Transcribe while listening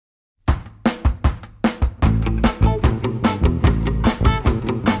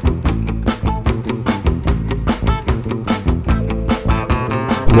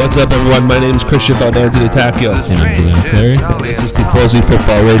What's up, everyone? My name is Christian Baldanzi Tacchio. And I'm Julian Clary. And this is Tifosi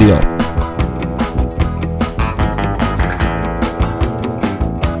Football Radio.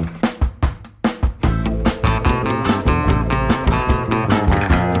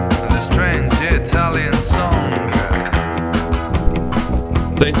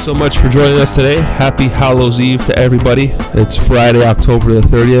 Thanks so much for joining us today. Happy Hallows Eve to everybody. It's Friday, October the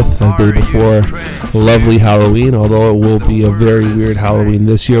 30th, the day before lovely Halloween, although it will be a very weird Halloween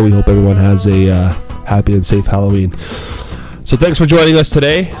this year. We hope everyone has a happy and safe Halloween. So thanks for joining us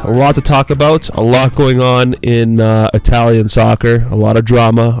today. A lot to talk about, a lot going on in Italian soccer, a lot of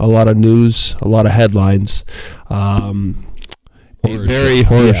drama, a lot of news, a lot of headlines. Horror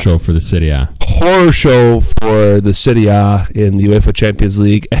show for the Serie A. Horror show for the Serie A in the UEFA Champions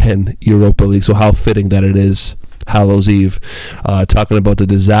League and Europa League. So how fitting that it is Hallows Eve. Talking about the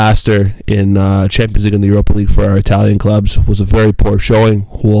disaster in Champions League and the Europa League for our Italian clubs. Was a very poor showing.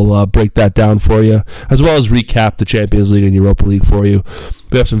 We'll break that down for you, as well as recap the Champions League and Europa League for you.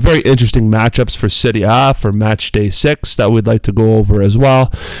 We have some very interesting matchups for Serie A for match day 6 that we'd like to go over as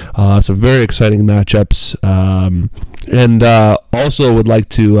well. Some very exciting matchups. And also would like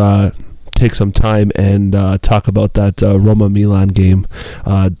to take some time and talk about that Roma-Milan game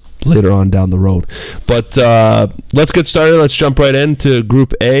later on down the road. But let's get started. Let's jump right into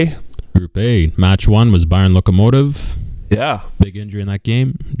Group A. Group A. Match 1 was Bayern Lokomotiv. Yeah. Big injury in that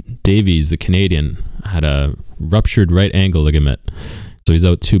game. Davies, the Canadian, had a ruptured right ankle ligament. So he's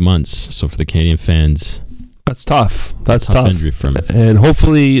out 2 months. So for the Canadian fans, that's tough. That's tough. Injury for him. And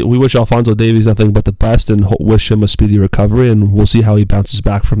hopefully we wish Alphonso Davies nothing but the best and wish him a speedy recovery, and we'll see how he bounces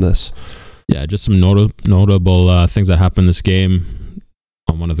back from this. Yeah, just some notable things that happened in this game.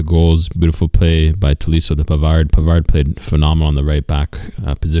 On one of the goals, beautiful play by Tolisso de Pavard. Pavard played phenomenal on the right back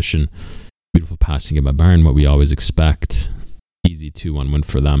position. Beautiful passing by Bayern, what we always expect. Easy 2-1 win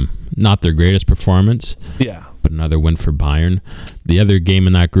for them. Not their greatest performance, but another win for Bayern. The other game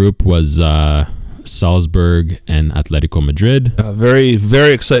in that group was Salzburg and Atletico Madrid. A very,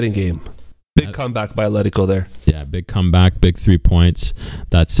 very exciting game. Big comeback by Atletico there. Yeah, big comeback, big 3 points.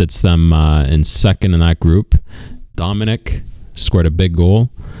 That sits them in second in that group. Dominic scored a big goal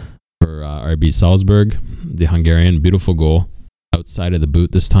for RB Salzburg. The Hungarian, beautiful goal. Outside of the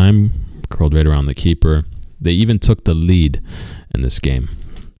boot this time, curled right around the keeper. They even took the lead in this game.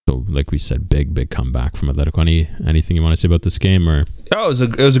 So, like we said, big comeback from Atletico. Anything you want to say about this game? Or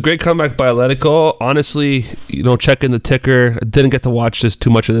it was a great comeback by Atletico. Honestly, checking the ticker, didn't get to watch too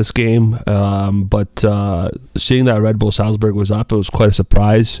much of this game, but seeing that Red Bull Salzburg was up, it was quite a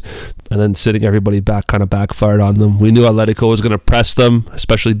surprise. And then sitting everybody back kind of backfired on them. We knew Atletico was going to press them,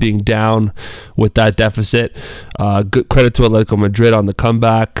 especially being down with that deficit. Good credit to Atletico Madrid on the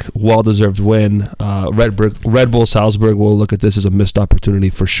comeback. Well-deserved win. Red Bull Salzburg will look at this as a missed opportunity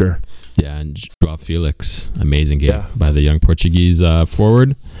for sure. Yeah, and João Felix, amazing game by the young Portuguese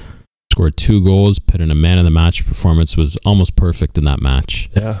forward. Scored 2 goals, put in a man-of-the-match performance, was almost perfect in that match.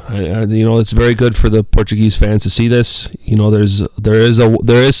 Yeah, it's very good for the Portuguese fans to see this. There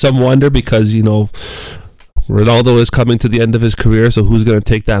is some wonder because Ronaldo is coming to the end of his career, so who's going to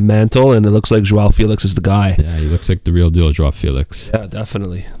take that mantle? And it looks like João Felix is the guy. Yeah, he looks like the real deal, João Felix. Yeah,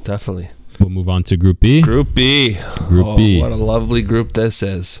 definitely. We'll move on to Group B. Group B. What a lovely group this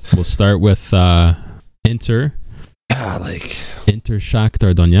is. We'll start with Inter. Inter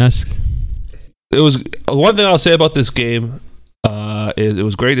Shakhtar Donetsk. It was one thing I'll say about this game is it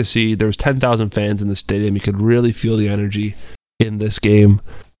was great to see. There was 10,000 fans in the stadium. You could really feel the energy in this game,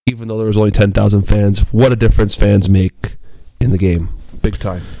 even though there was only 10,000 fans. What a difference fans make in the game, big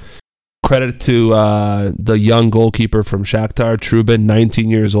time. Credit to the young goalkeeper from Shakhtar, Trubin, 19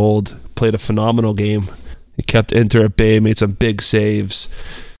 years old, played a phenomenal game. He kept Inter at bay, made some big saves.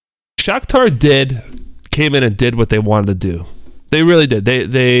 Shakhtar came in and did what they wanted to do. They really did.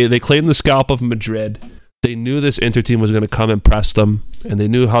 They claimed the scalp of Madrid. They knew this Inter team was going to come and press them, and they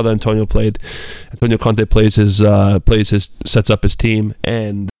knew how Antonio Conte sets up his team,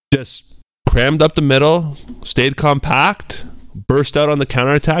 and just crammed up the middle, stayed compact, burst out on the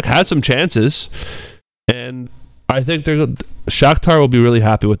counterattack, had some chances, and I think Shakhtar will be really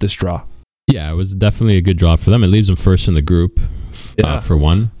happy with this draw. Yeah, it was definitely a good draw for them. It leaves them first in the group for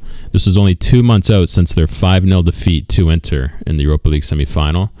one. This is only 2 months out since their 5-0 defeat to Inter in the Europa League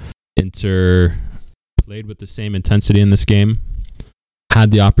semifinal. Inter played with the same intensity in this game,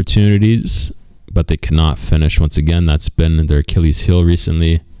 had the opportunities, but they cannot finish. Once again, that's been their Achilles heel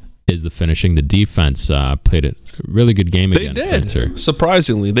recently, is the finishing. The defense played a really good game again. They did.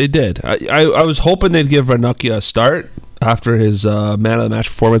 Surprisingly, they did. I was hoping they'd give Ranocchia a start after his man-of-the-match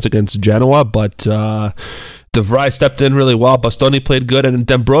performance against Genoa, but De Vrij stepped in really well. Bastoni played good, and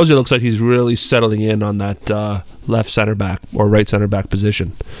D'Ambrosio looks like he's really settling in on that left center back or right center back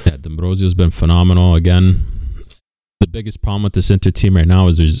position. Yeah, D'Ambrosio's been phenomenal again. The biggest problem with this Inter team right now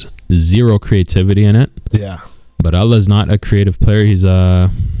is there's zero creativity in it. Yeah, Barella's not a creative player. He's a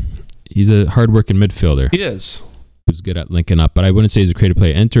hard-working midfielder. he is. Who's good at linking up, but I wouldn't say he's a creative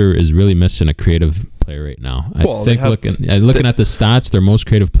player. Inter is really missing a creative player right now. I think looking at the stats, their most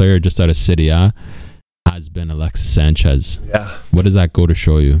creative player just out of Serie A has been Alexis Sanchez. Yeah. What does that go to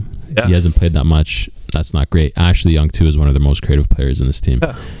show you? Yeah. He hasn't played that much. That's not great. Ashley Young too is one of the most creative players in this team.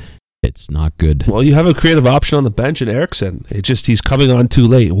 Yeah. It's not good. Well, you have a creative option on the bench in Eriksson. He's coming on too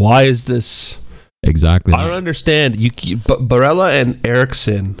late. Why is this? Exactly. I don't understand. Barella and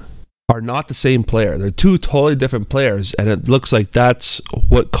Eriksson are not the same player. They're two totally different players, and it looks like that's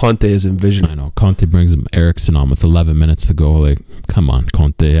what Conte is envisioning. I know. Conte brings him Eriksson on with 11 minutes to go. Like, come on,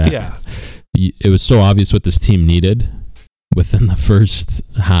 Conte. Yeah. It was so obvious what this team needed. Within the first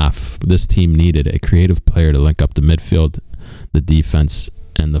half, this team needed a creative player to link up the midfield, the defense,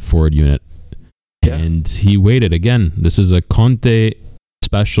 and the forward unit. Yeah. And he waited. Again, this is a Conte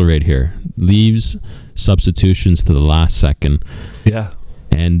special right here. Leaves substitutions to the last second. Yeah.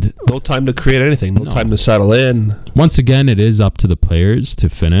 And no time to create anything. No time to settle in. Once again, it is up to the players to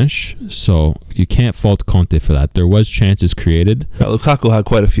finish. So you can't fault Conte for that. There was chances created. Yeah, Lukaku had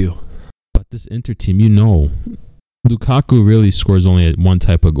quite a few. But this Inter team, Lukaku really scores only one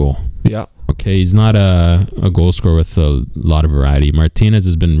type of goal. Yeah. Okay, he's not a goal scorer with a lot of variety. Martinez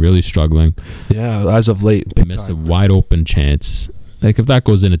has been really struggling. Yeah, as of late. He missed a wide open chance. Like, if that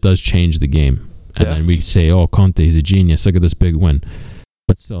goes in, it does change the game. And then we say, oh, Conte, he's a genius. Look at this big win.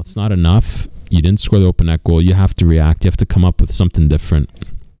 But still, it's not enough. You didn't score the open net goal. You have to react. You have to come up with something different.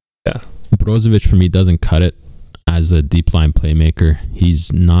 Yeah. Brozovic, for me, doesn't cut it as a deep line playmaker.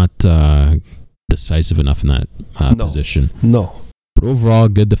 He's not decisive enough in that position. No. But overall,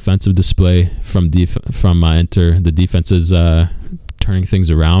 good defensive display from Inter. The defense is turning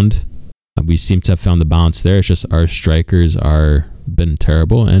things around. We seem to have found the balance there. It's just our strikers are been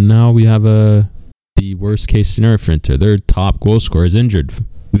terrible, and now we have the worst case scenario for Inter. Their top goal scorer is injured.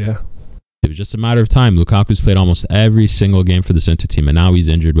 Yeah. It was just a matter of time. Lukaku's played almost every single game for this Inter team, and now he's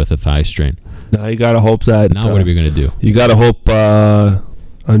injured with a thigh strain. Now you gotta hope that. Now what are we gonna do? You gotta hope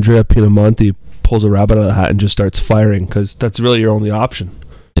Andrea Pinamonti pulls a rabbit out of the hat and just starts firing, because that's really your only option.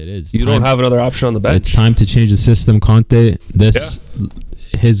 It is. You don't have another option on the bench. It's time to change the system, Conte.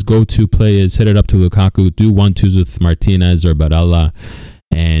 His go-to play is hit it up to Lukaku, do 1-2s with Martinez or Barella,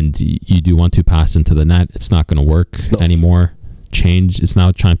 and you do 1-2 pass into the net. It's not going to work anymore. It's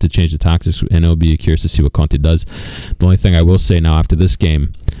now time to change the tactics, and it'll be curious to see what Conte does. The only thing I will say now after this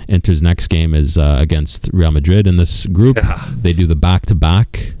game, Inter's next game is against Real Madrid in this group. Yeah. They do the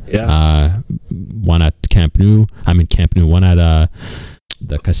back-to-back. Yeah. One at Camp Nou, one at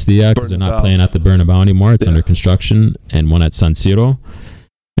the Castilla, because they're not playing at the Bernabeu anymore. It's under construction. And one at San Siro.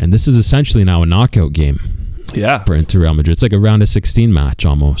 And this is essentially now a knockout game. Yeah. For Inter Real Madrid. It's like a round of 16 match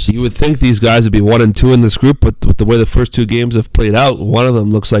almost. You would think these guys would be 1 and 2 in this group, but with the way the first two games have played out, one of them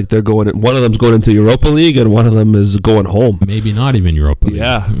looks like one of them's going into Europa League and one of them is going home. Maybe not even Europa League.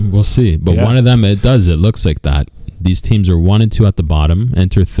 Yeah. We'll see. But one of them, it looks like that. These teams are 1 and 2 at the bottom.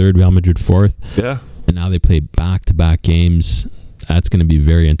 Inter third, Real Madrid fourth. Yeah. And now they play back-to-back games. That's going to be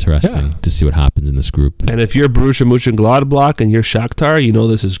very interesting to see what happens in this group. And if you're Borussia Mönchengladbach and you're Shakhtar, you know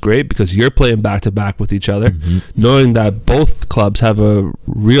this is great because you're playing back-to-back with each other, knowing that both clubs have a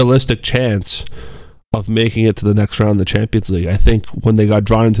realistic chance of making it to the next round of the Champions League. I think when they got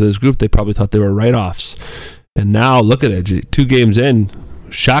drawn into this group, they probably thought they were write-offs. And now, look at it. 2 games in,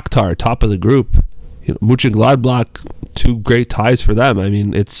 Shakhtar, top of the group. Mönchengladbach, 2 great ties for them. I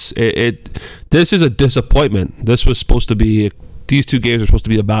mean, this is a disappointment. These 2 games are supposed to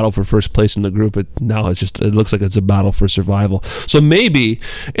be a battle for first place in the group. It looks like it's a battle for survival. So maybe,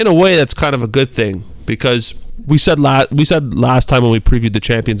 in a way, that's kind of a good thing, because we said last time when we previewed the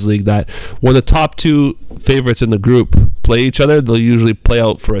Champions League that when the top 2 favorites in the group play each other, they'll usually play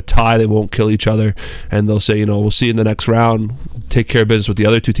out for a tie. They won't kill each other, and they'll say, we'll see you in the next round. Take care of business with the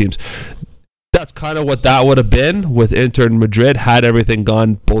other 2 teams. That's kind of what that would have been with Inter and Madrid had everything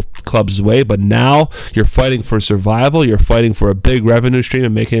gone both clubs' way. But now you're fighting for survival. You're fighting for a big revenue stream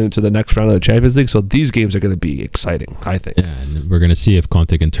and making it to the next round of the Champions League. So these games are going to be exciting, I think. Yeah, and we're going to see if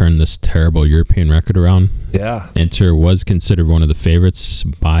Conte can turn this terrible European record around. Yeah. Inter was considered one of the favorites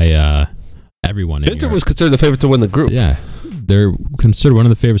by everyone. Inter was considered the favorite to win the group. Yeah. They're considered one of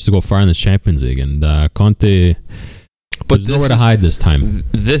the favorites to go far in the Champions League. And Conte... But there's nowhere to hide this time.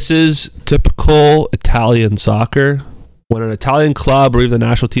 This is typical Italian soccer. When an Italian club or even the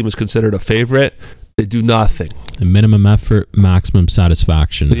national team is considered a favorite, They do nothing. A minimum effort, maximum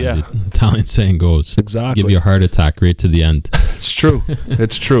satisfaction, Yeah. as the Italian saying goes. Exactly. Give you a heart attack right to the end. It's true.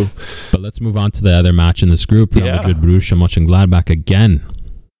 It's true. But let's move on to the other match in this group. Real Madrid, Borussia Mönchengladbach again.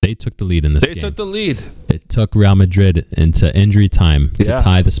 They took the lead in this game. They took the lead. It took Real Madrid into injury time to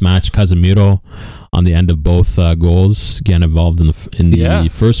tie this match. Casemiro on the end of both goals, getting involved in the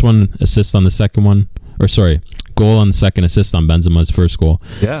first one, assist on the second one. Goal on the second, assist on Benzema's first goal.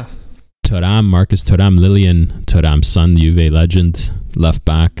 Yeah. Thuram, Marcus Thuram, Lilian Thuram's son, the Juve legend, left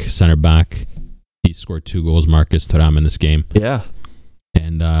back, center back. He scored 2 goals, Marcus Thuram, in this game. Yeah.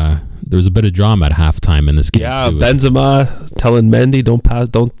 And there was a bit of drama at halftime in this game. Yeah, too. Benzema telling Mendy, don't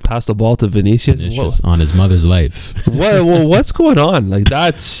pass the ball to Vinicius. On his mother's life. What's going on? Like,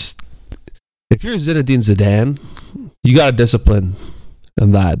 that's, if you're Zinedine Zidane, you got to discipline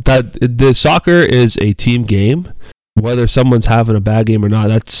in that. The soccer is a team game. Whether someone's having a bad game or not,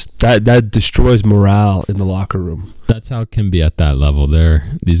 that destroys morale in the locker room. That's how it can be at that level.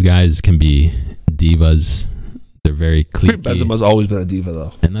 These guys can be divas. They're very cliquey. Benzema's always been a diva,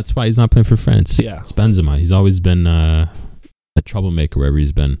 though. And that's why he's not playing for France. Yeah. It's Benzema. He's always been a troublemaker wherever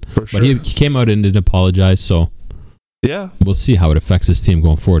he's been. For sure. But he came out and didn't apologize, so yeah, we'll see how it affects his team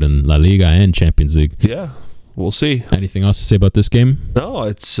going forward in La Liga and Champions League. Yeah, we'll see. Anything else to say about this game? No,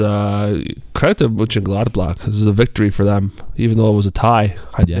 it's credit to Mönchengladbach. This is a victory for them, even though it was a tie.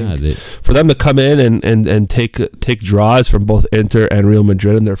 I think for them to come in and take draws from both Inter and Real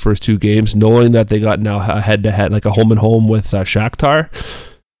Madrid in their first 2 games, knowing that they got now a head-to-head, like a home and home with Shakhtar,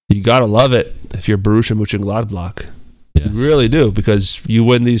 you gotta love it if you're Borussia Mönchengladbach. Yes. You really do, because you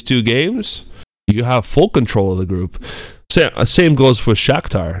win these 2 games, you have full control of the group. Same goes with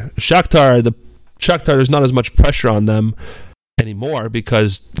Shakhtar. Shakhtar, there's not as much pressure on them anymore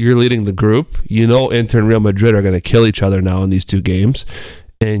because you're leading the group. You know Inter and Real Madrid are going to kill each other now in these 2 games.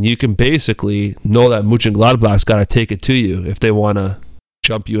 And you can basically know that Mönchengladbach's got to take it to you if they want to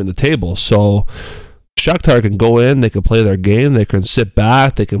jump you in the table. So Shakhtar can go in, they can play their game, they can sit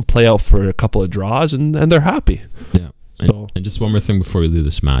back, they can play out for a couple of draws, and they're happy. Yeah. And just one more thing before we leave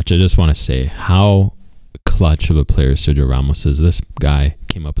this match. I just want to say how clutch of a player Sergio Ramos is. This guy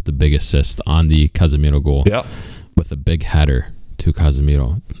came up with the big assist on the Casemiro goal with a big header to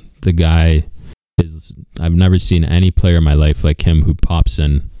Casemiro. The guy is, I've never seen any player in my life like him who pops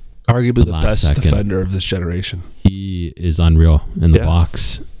in. Arguably the best defender of this generation. He is unreal in the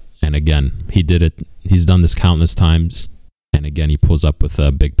box. And again, he did it. He's done this countless times. And again, he pulls up with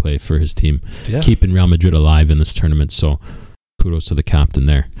a big play for his team, keeping Real Madrid alive in this tournament. So kudos to the captain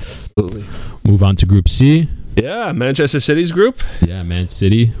there. Absolutely. Move on to Group C. Yeah, Manchester City's group. Yeah, Man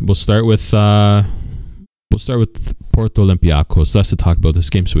City. We'll start with Porto Olympiacos. Let's talk about this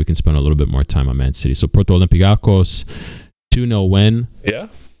game so we can spend a little bit more time on Man City. So Porto Olympiacos, 2-0 win. Yeah.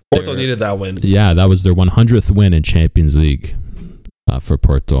 Porto needed that win. Yeah, that was their 100th win in Champions League for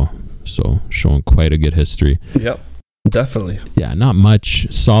Porto. So showing quite a good history. Yep, definitely. Yeah, not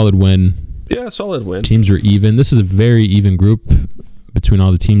much. Solid win. Yeah, solid win. Teams were even. This is a very even group between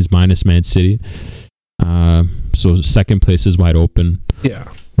all the teams minus Man City. So second place is wide open.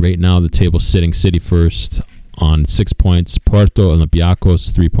 Yeah. Right now the table's sitting City first on 6 points. Porto,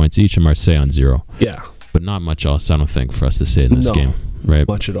 Olympiacos 3 points each, and Marseille on 0. Yeah. But not much else, I don't think, for us to say in this game. Right? Not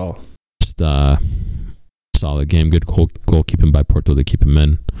much at all. Just solid game. Good goalkeeping by Porto to keep him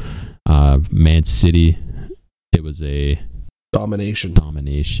in. Man City, it was a domination,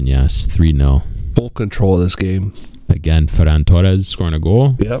 yes. 3-0. Full control of this game. Again, Ferran Torres scoring a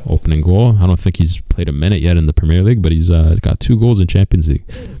goal. Yep. Opening goal. I don't think he's played a minute yet in the Premier League, but he's got 2 goals in Champions League.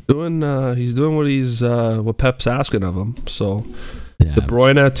 He's doing what Pep's asking of him. So De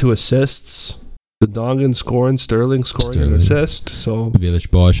Bruyne 2 assists. Gundogan scoring, Sterling an assist. So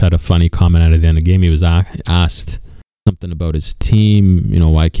Villas-Boas had a funny comment out of the end of the game. He was asked something about his team. You know,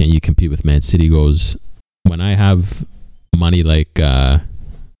 why can't you compete with Man City? He goes, when I have money like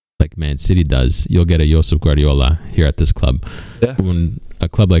Man City does, you'll get a Josep Guardiola here at this club. Yeah. When a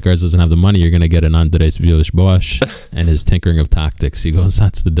club like ours doesn't have the money, you're going to get an Andres Villas-Boas and his tinkering of tactics. He goes,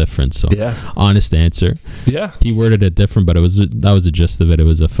 that's the difference. So honest answer. Yeah. He worded it different, but that was the gist of it. It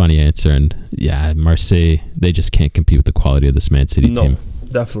was a funny answer. And yeah, Marseille, they just can't compete with the quality of this Man City team.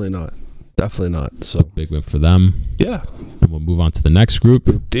 Definitely not. So big win for them. Yeah. And we'll move on to the next group.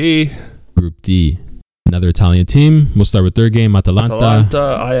 Group D. Another Italian team. We'll start with their game. Atalanta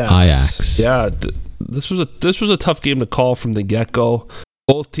Ajax. Yeah, this was a tough game to call from the get-go.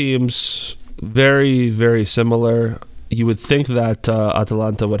 Both teams very, very similar. You would think that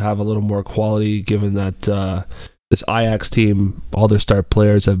Atalanta would have a little more quality, given that this Ajax team, all their star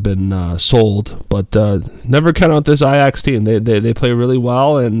players have been sold, but never count out this Ajax team. They play really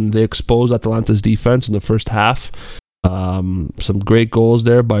well, and they exposed Atalanta's defense in the first half. Some great goals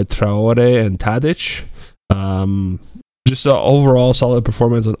there by Traore and Tadic. Just an overall solid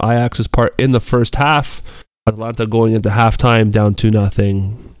performance on Ajax's part in the first half. Atalanta going into halftime down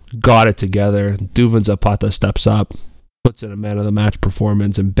 2-0, got it together. Duvan Zapata steps up, puts in a man of the match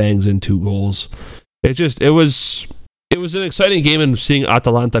performance, and bangs in 2 goals. It was an exciting game in seeing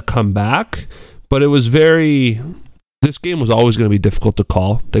Atalanta come back, but this game was always going to be difficult to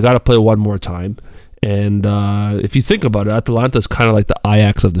call. They got to play one more time. And if you think about it, Atalanta is kind of like the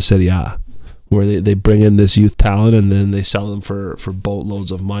Ajax of the Serie A, where they bring in this youth talent and then they sell them for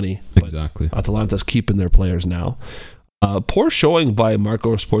boatloads of money. Exactly. But Atalanta's keeping their players now. Poor showing by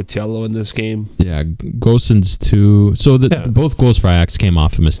Marco Sportiello in this game. Yeah, Gosens too. So both goals for Ajax came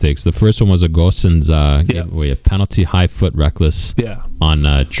off of mistakes. The first one was a Gosens gave away a penalty, high foot, reckless on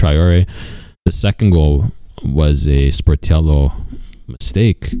Traore. The second goal was a Sportiello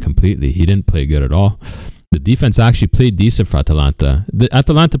mistake completely. He didn't play good at all. The defense actually played decent for Atalanta.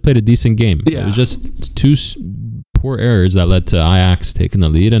 Atalanta played a decent game. Yeah. It was just 2 poor errors that led to Ajax taking the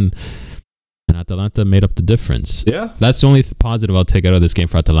lead, and Atalanta made up the difference. Yeah. That's the only positive I'll take out of this game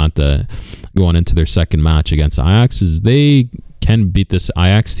for Atalanta going into their second match against Ajax is they can beat this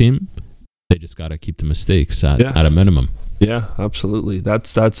Ajax team. They just got to keep the mistakes at a minimum. Yeah, absolutely.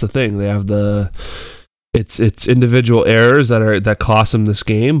 That's the thing. They have it's individual errors that cost them this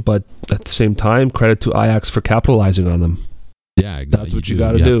game, but at the same time, credit to Ajax for capitalizing on them. Yeah, that's what you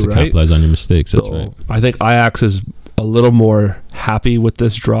got to do, have to right? Capitalize on your mistakes. That's right. I think Ajax is a little more happy with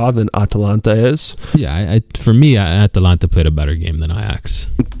this draw than Atalanta is. Yeah, for me, Atalanta played a better game than Ajax.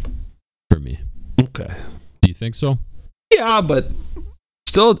 For me. Okay. Do you think so? Yeah, but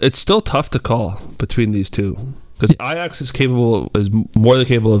it's still tough to call between these two because Ajax is more than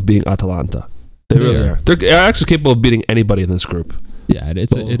capable of beating Atalanta. They really are. Ajax is capable of beating anybody in this group. Yeah,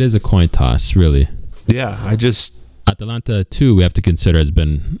 it is a coin toss, really. Yeah, Atalanta too, we have to consider, has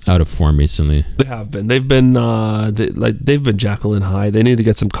been out of form recently. They have been. They've been Jekyll and Hyde. They need to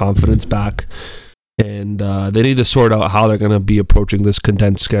get some confidence back, and they need to sort out how they're going to be approaching this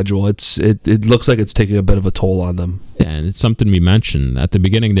condensed schedule. It looks like it's taking a bit of a toll on them. Yeah, and it's something we mentioned at the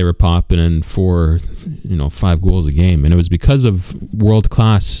beginning. They were popping in 5 goals a game, and it was because of world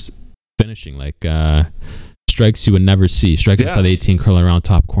class finishing, like strikes you would never see. Strikes inside the 18, curling around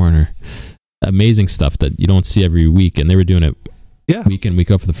top corner. Amazing stuff that you don't see every week, and they were doing it week in, week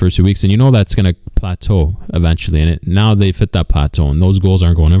out for the first 2 weeks, and that's going to plateau eventually, and now they've hit that plateau, and those goals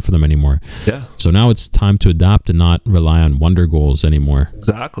aren't going in for them anymore. Yeah. So now it's time to adapt and not rely on wonder goals anymore.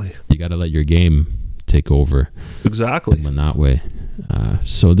 Exactly. You got to let your game take over. Exactly. In that way.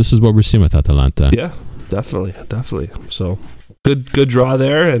 So this is what we're seeing with Atalanta. Yeah, definitely. So good draw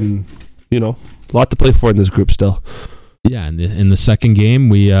there, and a lot to play for in this group still. Yeah, in the second game,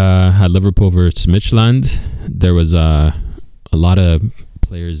 we had Liverpool versus Midtjylland. There was a lot of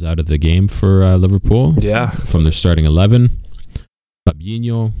players out of the game for Liverpool. Yeah. From their starting 11.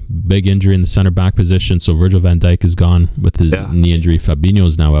 Fabinho, big injury in the center back position, so Virgil van Dijk is gone with his knee injury. Fabinho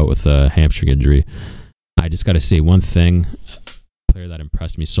is now out with a hamstring injury. I just got to say one thing. Player that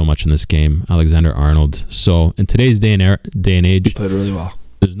impressed me so much in this game, Alexander Arnold. So in today's day and age, he played really well.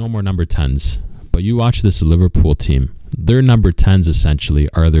 There's no more number 10s. But you watch this Liverpool team, their number 10s essentially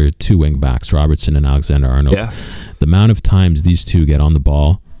are their 2 wing backs, Robertson and Alexander Arnold. Yeah. The amount of times these two get on the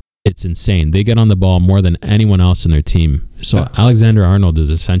ball, it's insane. They get on the ball more than anyone else in their team. So Alexander Arnold is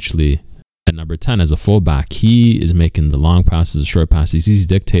essentially at number 10 as a fullback. He is making the long passes, the short passes. He's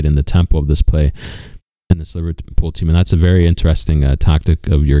dictating the tempo of this play in this Liverpool team. And that's a very interesting tactic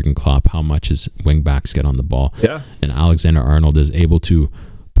of Jurgen Klopp, how much his wing backs get on the ball. Yeah. And Alexander Arnold is able to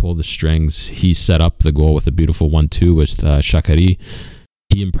pull the strings. He set up the goal with a beautiful 1-2 with Shaqiri.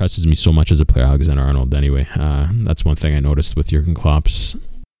 He impresses me so much as a player, Alexander Arnold. Anyway, that's one thing I noticed with Jurgen Klopp's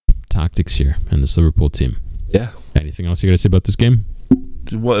tactics here in this Liverpool team. Yeah. Anything else you got to say about this game?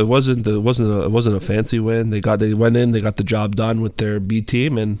 It wasn't a fancy win. They went in, they got the job done with their B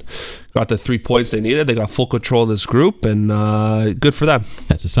team and got the 3 points they needed. They got full control of this group, and good for them.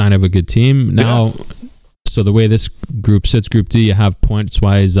 That's a sign of a good team. Now. Yeah. So the way this group sits, Group D, you have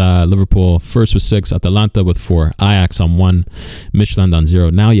points-wise Liverpool first with 6, Atalanta with 4, Ajax on 1, Midtjylland on 0.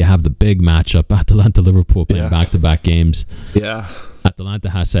 Now you have the big matchup, Atalanta-Liverpool playing back-to-back games. Yeah.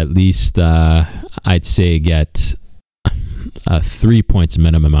 Atalanta has to at least, I'd say, get 3 points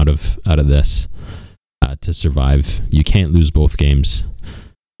minimum out of this to survive. You can't lose both games.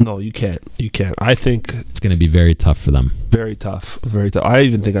 No, you can't. I think It's going to be very tough for them. very tough. Very tough. I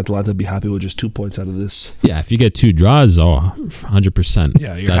even think Atalanta would be happy with just 2 points out of this. Yeah, if you get 2 draws, 100%.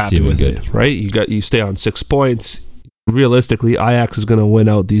 Yeah, you're That's happy even with good. it, right? You stay on 6 points. Realistically, Ajax is going to win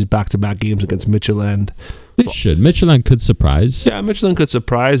out these back-to-back games against Midtjylland. They should. Midtjylland could surprise. Yeah, Midtjylland could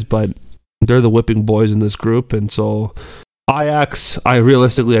surprise, but they're the whipping boys in this group, and so Ajax, I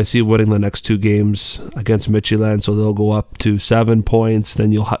see winning the next 2 games against Midtjylland, so they'll go up to 7 points.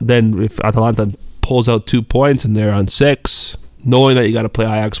 Then then if Atalanta pulls out 2 points and they're on 6, knowing that you got to play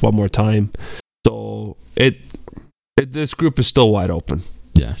Ajax one more time, so this group is still wide open.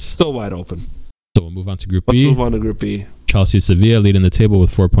 Yes. Still wide open. So we'll move on to Group Let's B. move on to Group B. Chelsea, Sevilla leading the table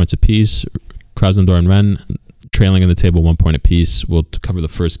with 4 points apiece. Krasnodar and Rennes trailing in the table 1 point apiece. We'll cover the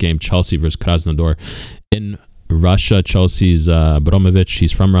first game, Chelsea versus Krasnodar. In Russia, Chelsea's Abramovich,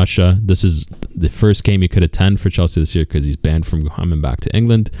 he's from Russia. This is the first game he could attend for Chelsea this year because he's banned from coming back to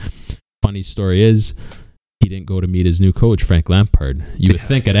England. Funny story is, he didn't go to meet his new coach, Frank Lampard. You would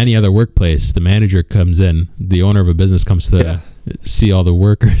think at any other workplace, the manager comes in, the owner of a business comes to see all the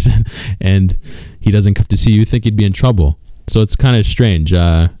workers, and he doesn't come to see you. You think he'd be in trouble. So it's kind of strange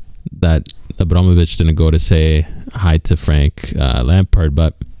that Abramovich didn't go to say hi to Frank Lampard,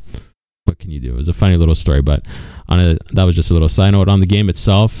 but what can you do? It was a funny little story, but that was just a little side note. On the game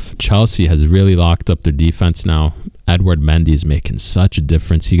itself, Chelsea has really locked up their defense now. Edward Mendy is making such a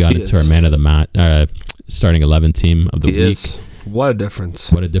difference. He got into our man of the match, starting 11 team of the week. What a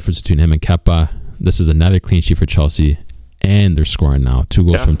difference. What a difference between him and Kepa. This is another clean sheet for Chelsea, and they're scoring now. 2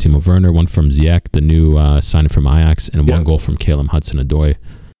 goals from Timo Werner, 1 from Ziyech, the new signing from Ajax, and 1 goal from Calum Hudson-Odoi.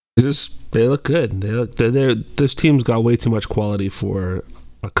 They look good. This team's got way too much quality for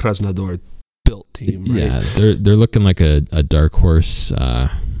a Krasnodar built team, right? Yeah, they're looking like a dark horse.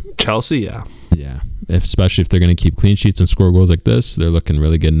 Chelsea, yeah. Especially if they're going to keep clean sheets and score goals like this, they're looking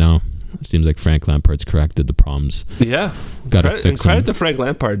really good now. It seems like Frank Lampard's corrected the problems. Yeah. Credit to Frank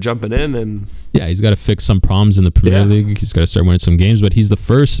Lampard jumping in and... Yeah, he's got to fix some problems in the Premier League. He's got to start winning some games, but he's the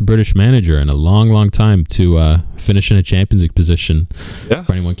first British manager in a long, long time to finish in a Champions League position. Yeah.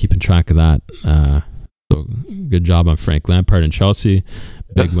 For anyone keeping track of that. So good job on Frank Lampard and Chelsea.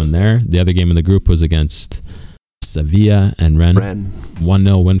 Big win there. The other game in the group was against Sevilla and Rennes.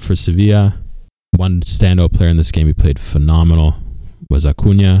 1-0 win for Sevilla. One standout player in this game, he played phenomenal, was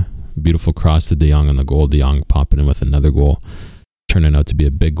Acuna. Beautiful cross to De Jong on the goal. De Jong popping in with another goal, turning out to be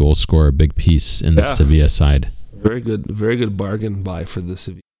a big goal scorer, big piece in the Sevilla side. Very good bargain buy for the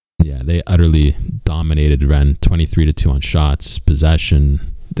Sevilla. Yeah, they utterly dominated Rennes, 23-2 on shots,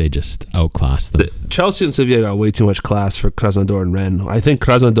 possession. They just outclassed them. Chelsea and Sevilla got way too much class for Krasnodar and Rennes. I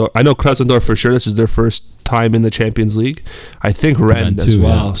know Krasnodar for sure. This is their first time in the Champions League. I think Rennes as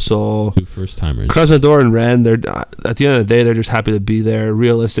well. Yeah. So 2 first-timers. Krasnodar and Rennes, they're at the end of the day, they're just happy to be there.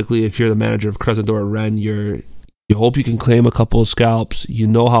 Realistically, if you're the manager of Krasnodar and Rennes, you hope you can claim a couple of scalps. You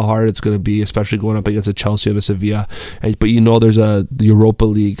know how hard it's going to be, especially going up against a Chelsea and a Sevilla. But you know there's the Europa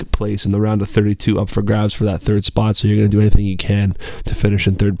League place in the round of 32 up for grabs for that 3rd spot. So you're going to do anything you can to finish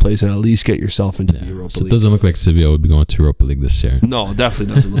in 3rd place and at least get yourself into the Europa League. It doesn't look like Sevilla would be going to Europa League this year. No,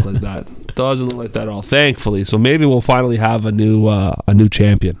 definitely doesn't look like that. Doesn't look like that at all, thankfully. So maybe we'll finally have a new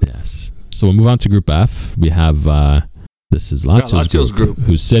champion. Yes. So we'll move on to Group F. We have... This is Lazio's group.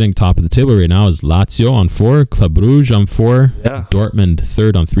 Who's sitting top of the table right now is Lazio on 4, Club Brugge on 4, Dortmund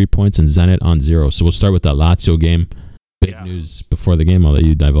 3rd on 3 points, and Zenit on 0. So we'll start with that Lazio game. Big news before the game. I'll let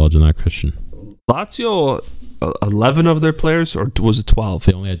you divulge on that, Christian. Lazio, 11 of their players, or was it 12?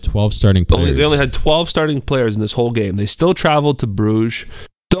 They only had 12 starting players. They only had 12 starting players in this whole game. They still traveled to Bruges,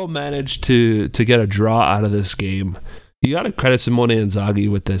 still managed to get a draw out of this game. You got to credit Simone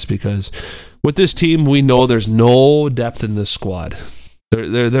Inzaghi with this, because with this team, we know there's no depth in this squad.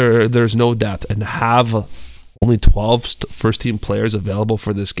 There's no depth, and to have only 12 first-team players available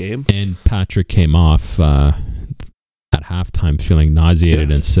for this game. And Patrick came off at halftime feeling nauseated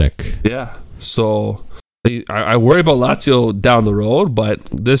and sick. Yeah, so I worry about Lazio down the road, but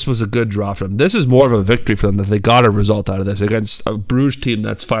this was a good draw for them. This is more of a victory for them that they got a result out of this against a Bruges team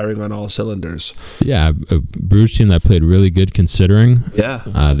that's firing on all cylinders. Yeah, a Bruges team that played really good considering. Yeah.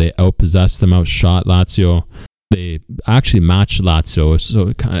 They outpossessed them, outshot Lazio. They actually matched Lazio,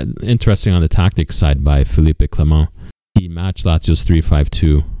 so kind of interesting on the tactics side by Felipe Clement. He matched Lazio's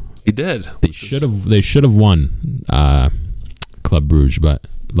 3-5-2. He did. They should have won Club Brugge, but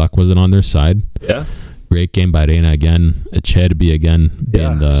luck wasn't on their side. Yeah. Great game by Reina again. Acerbi again.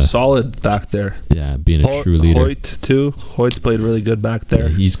 Solid back there. Yeah, being a true leader. Hoyt too. Hoyt's played really good back there.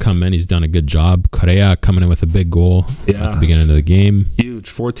 Yeah, he's come in. He's done a good job. Correa coming in with a big goal at the beginning of the game. Huge.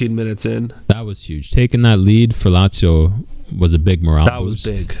 14 minutes in. That was huge. Taking that lead for Lazio was a big morale was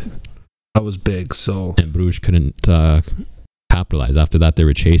boost. big. That was big. So And Bruges couldn't capitalize. After that, they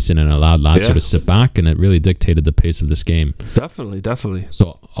were chasing and allowed Lazio to sit back, and it really dictated the pace of this game. Definitely.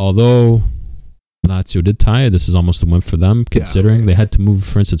 So although Lazio did tie, this is almost a win for them, considering they had to move,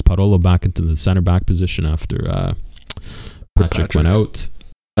 for instance, Parolo back into the center back position after Patrick went out.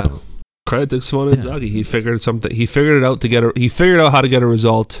 Yeah. Credit to Simone Inzaghi. He figured something. He figured it out he figured out how to get a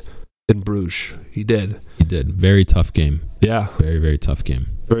result in Bruges. He did. Very tough game. Yeah. Very, very tough game.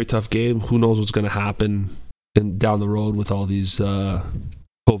 Very tough game. Who knows what's going to happen down the road with all these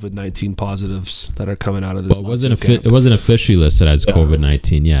COVID-19 positives that are coming out of this. Well, it wasn't officially listed as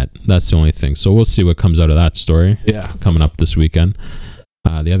COVID-19 yet. That's the only thing. So we'll see what comes out of that story. Coming up this weekend.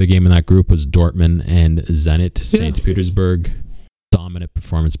 The other game in that group was Dortmund and Zenit St. Petersburg. Dominant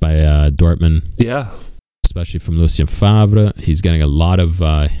performance by Dortmund. Yeah. Especially from Lucien Favre. He's getting a lot of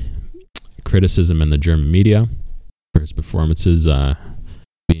criticism in the German media for his performances,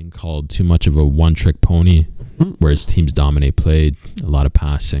 being called too much of a one-trick pony, where his teams dominate play, a lot of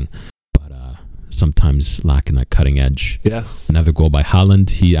passing, but sometimes lacking that cutting edge. Yeah. Another goal by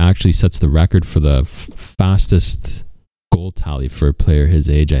Haaland. He actually sets the record for the fastest goal tally for a player his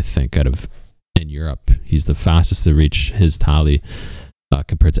age, I think, in Europe. He's the fastest to reach his tally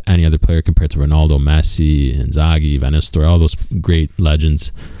compared to any other player, compared to Ronaldo, Messi, Inzaghi, Van Nistelrooy, all those great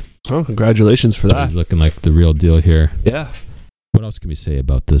legends. Oh, congratulations for that. He's looking like the real deal here. Yeah. What else can we say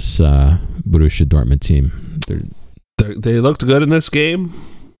about this Borussia Dortmund team? They looked good in this game.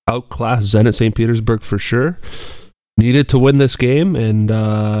 Outclassed Zenit St. Petersburg for sure. Needed to win this game and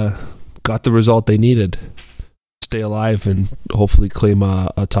got the result they needed. Stay alive and hopefully claim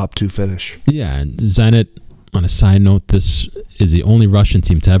a top 2 finish. Yeah, and Zenit, on a side note, this is the only Russian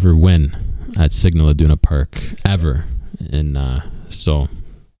team to ever win at Signal Iduna Park, ever. And so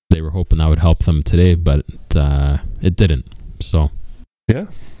they were hoping that would help them today, but it didn't. So, yeah,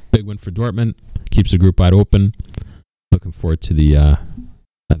 big win for Dortmund. Keeps the group wide open. Looking forward to the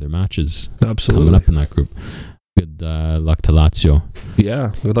other matches coming up in that group. Good luck to Lazio.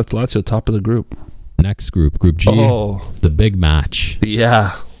 Yeah, good luck to Lazio, top of the group. Next group, Group G, the big match.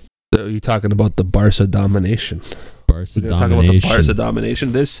 Yeah. Are you talking about the Barca domination? We're talking about the Barca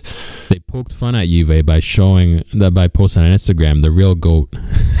domination. They poked fun at Juve by showing that, by posting on Instagram, the real GOAT.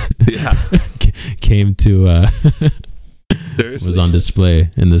 Yeah. came to was on display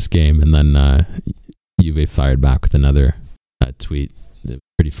in this game, and then Juve fired back with another tweet.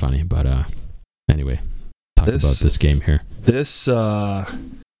 Pretty funny, but anyway, talk about this game here. This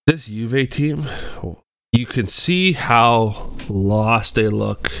Juve team, you can see how lost they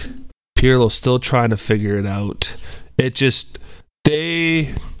look. Pirlo's still trying to figure it out. They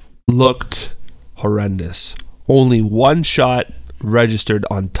looked horrendous. Only one shot registered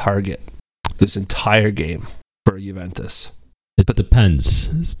on target this entire game for Juventus. It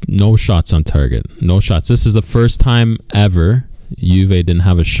depends. No shots on target. No shots. This is the first time ever Juve didn't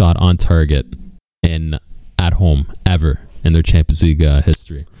have a shot on target at home ever in their Champions League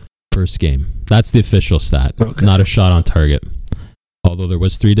history. First game. That's the official stat. Okay. Not a shot on target. Although there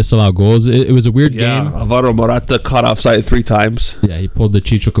was 3 disallowed goals. It was a weird game. Alvaro Morata caught offside 3 times. Yeah, he pulled the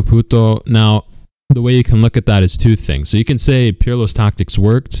Ciccio Caputo. Now, the way you can look at that is 2 things. So you can say Pirlo's tactics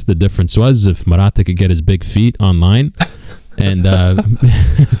worked. The difference was if Morata could get his big feet online and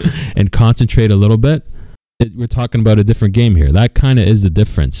and concentrate a little bit, we're talking about a different game here. That kind of is the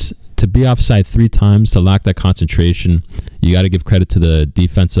difference. To be offside 3 times, to lack that concentration, you got to give credit to the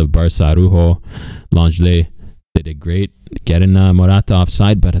defense of Barca, Araujo, Langley. They did great getting Morata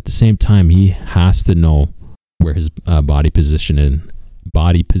offside, but at the same time, he has to know where his body positioning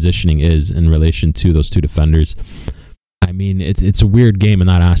is in relation to those 2 defenders. I mean, it's a weird game in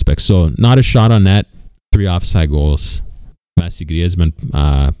that aspect. So, not a shot on net, 3 offside goals. Messi,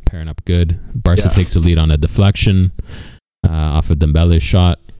 Griezmann pairing up good. Barca takes the lead on a deflection off a Dembele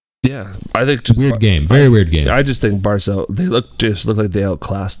shot. Yeah, I think weird game, very weird game. I just think Barca they look like they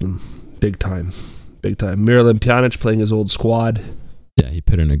outclassed them, big time. Miralem Pjanic playing his old squad. Yeah, he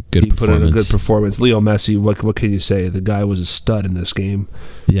put in a good performance. Leo Messi, what can you say? The guy was a stud in this game.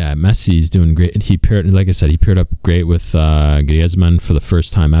 Yeah, Messi's doing great. And he paired up great with Griezmann for the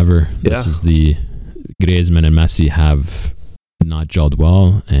first time ever. Yeah. This is the Griezmann and Messi have not gelled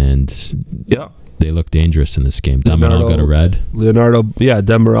well, and they look dangerous in this game. Demiral got a red.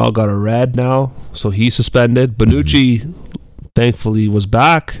 Demiral got a red now, so he's suspended. Bonucci, thankfully, was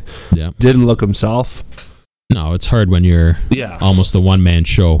back. Yeah, didn't look himself. No, it's hard when you're almost a one-man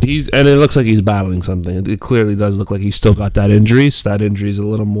show. And it looks like he's battling something. It clearly does look like he's still got that injury. So that injury is a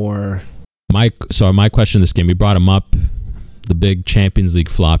little more. My question in this game, we brought him up. The big Champions League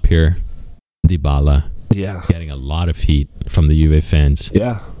flop here, Dybala. Yeah. getting a lot of heat from the Juve fans.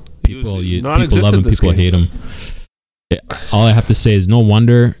 Yeah. People love him, people hate him. All I have to say is no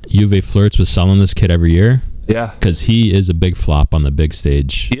wonder Juve flirts with selling this kid every year. Yeah. Because he is a big flop on the big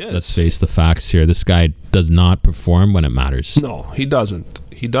stage. He is. Let's face the facts here. This guy does not perform when it matters. No, he doesn't.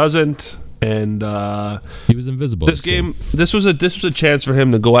 He doesn't. And he was invisible. This was a chance for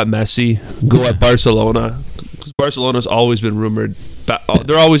him to go at Messi, go at Barcelona. Because Barcelona's always been rumored.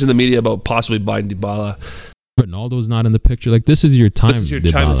 They're always in the media about possibly buying Dybala. Ronaldo's not in the picture. Like, this is your time. This is your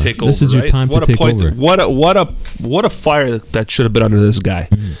time to take over. This is your time to take over. What a fire that should have been under this guy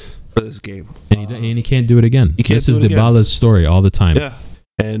for this game. And he can't do it again. This is Dybala's story all the time. Yeah.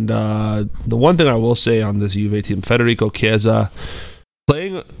 And the one thing I will say on this Juve team, Federico Chiesa,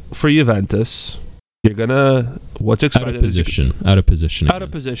 playing for Juventus, you're gonna what's expected out of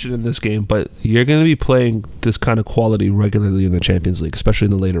position in this game, but you're gonna be playing this kind of quality regularly in the Champions League, especially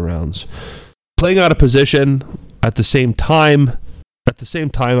in the later rounds. Playing out of position at the same time,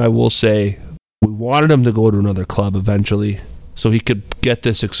 I will say we wanted him to go to another club eventually so he could get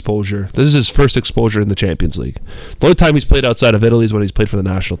this exposure. This is his first exposure in the Champions League. The only time he's played outside of Italy is when he's played for the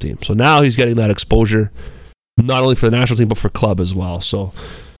national team. So now he's getting that exposure, not only for the national team, but for club as well. So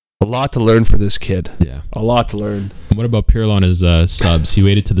a lot to learn for this kid. Yeah. A lot to learn. What about Pirlo and his subs? He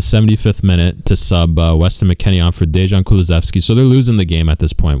waited to the 75th minute to sub Weston McKennie on for Dejan Kulusevski. So they're losing the game at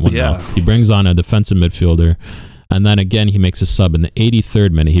this point. He brings on a defensive midfielder. And then again, he makes a sub in the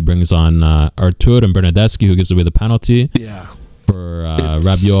 83rd minute. He brings on Artur and Bernardeschi, who gives away the penalty for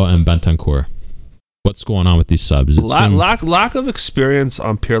Rabiot and Bentancur. What's going on with these subs? Lack of experience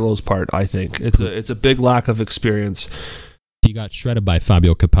on Pirlo's part, I think. It's a big lack of experience. He got shredded by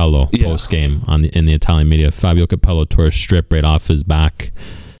Fabio Capello post game in the Italian media. Fabio Capello tore a strip right off his back.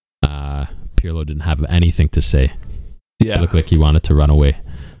 Pirlo didn't have anything to say. It looked like he wanted to run away.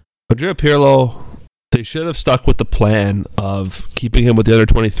 Andrea Pirlo, they should have stuck with the plan of keeping him with the under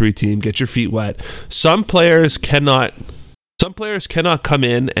 23 team. Get your feet wet. Some players cannot come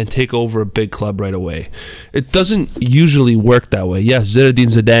in and take over a big club right away. It doesn't usually work that way. Yes, Zinedine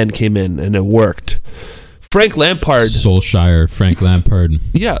Zidane came in and it worked. Frank Lampard. Solskjaer, Frank Lampard.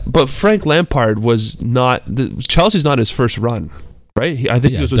 Yeah, but Frank Lampard was not... Chelsea's not his first run, right? I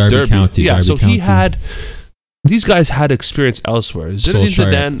think he was with Derby County. Yeah, so he had... These guys had experience elsewhere.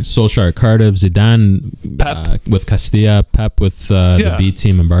 Solskjaer, Cardiff, Zidane with Castilla, Pep with the B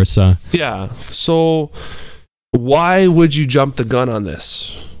team in Barca. Yeah, so why would you jump the gun on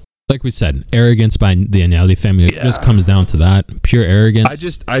this? Like we said, arrogance by the Agnelli family. It just comes down to that. Pure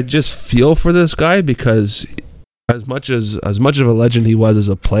arrogance. I just feel for this guy because as much of a legend he was as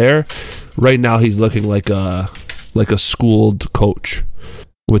a player, right now he's looking like a schooled coach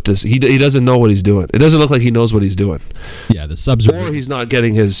with this. He doesn't know what he's doing. It doesn't look like he knows what he's doing. Yeah, the subs are... Or he's not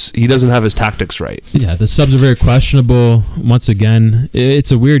getting he doesn't have his tactics right. Yeah, the subs are very questionable. Once again,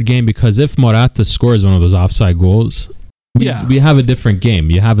 it's a weird game because if Morata scores one of those offside goals... We have a different game.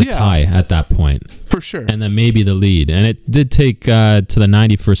 You have a tie at that point. For sure. And then maybe the lead. And it did take to the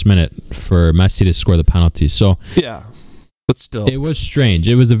 91st minute for Messi to score the penalty. So yeah, but still. It was strange.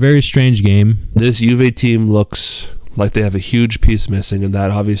 It was a very strange game. This Juve team looks like they have a huge piece missing, and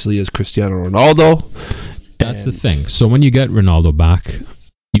that obviously is Cristiano Ronaldo. That's the thing. So when you get Ronaldo back,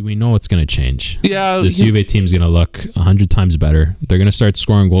 we know it's going to change. Yeah. This Juve team's going to look 100 times better. They're going to start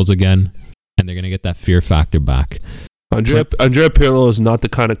scoring goals again, and they're going to get that fear factor back. Andrea Pirlo is not the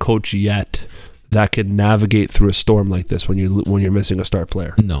kind of coach yet that can navigate through a storm like this when you're missing a star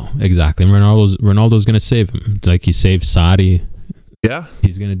player. No, exactly. And Ronaldo's going to save him, like he saved Sarri. Yeah,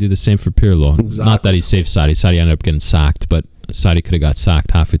 he's going to do the same for Pirlo. Exactly. Not that he saved Sarri. Sarri ended up getting sacked, but Sarri could have got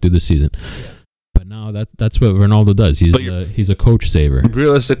sacked halfway through the season. Yeah. But now that's what Ronaldo does. He's a coach saver.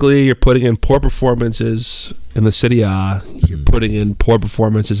 Realistically, you're putting in poor performances in the Serie A. You're putting in poor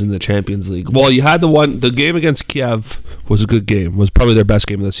performances in the Champions League. Well, you had the game against Kiev was a good game. Was probably their best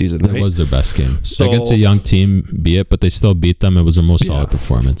game of the season. Right? It was their best game. So, against a young team, but they still beat them. It was their most solid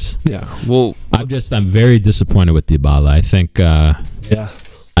performance. Yeah. Well, I'm very disappointed with Dybala.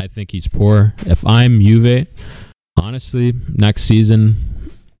 I think he's poor. If I'm Juve, honestly, next season,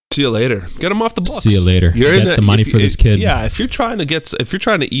 see you later. Get him off the books. See you later. Get the money for this kid. Yeah, if you're trying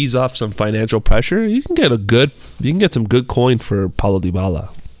to ease off some financial pressure, you can get some good coin for Paulo Dybala.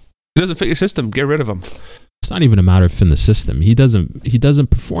 He doesn't fit your system. Get rid of him. It's not even a matter of in the system. He doesn't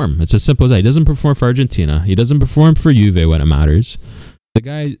perform. It's as simple as that. He doesn't perform for Argentina. He doesn't perform for Juve when it matters. The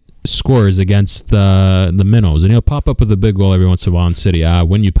guy scores against the minnows, and he'll pop up with a big goal every once in a while in City A,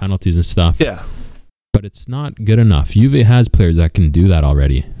 win you penalties and stuff. Yeah. But it's not good enough. Juve has players that can do that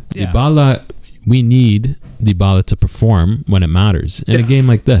already. Yeah. Dybala, we need Dybala to perform when it matters. In a game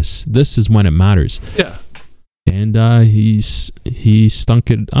like this is when it matters. Yeah. And he stunk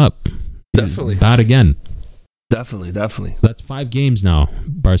it up. Definitely. Bad again. Definitely. That's 5 games now.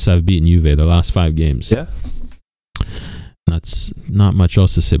 Barca have beaten Juve the last 5 games. Yeah. That's not much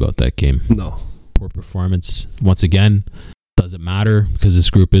else to say about that game. No. Poor performance. Once again, doesn't matter because this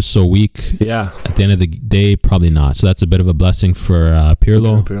group is so weak. Yeah. At the end of the day, probably not. So that's a bit of a blessing for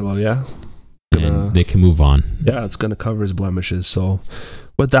Pirlo. Pirlo, yeah. And they can move on. Yeah, it's going to cover his blemishes. So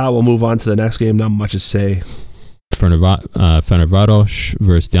with that, we'll move on to the next game. Not much to say. Fenerbahce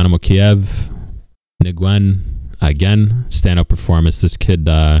versus Dynamo Kiev. Nguyen, again, standout performance. This kid,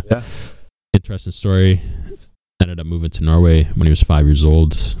 interesting story. Ended up moving to Norway when he was 5 years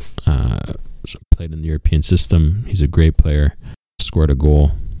old. Played in the European system. He's a great player. Scored a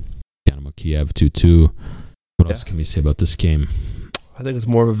goal. Dynamo Kiev 2-2. What else can we say about this game? I think it's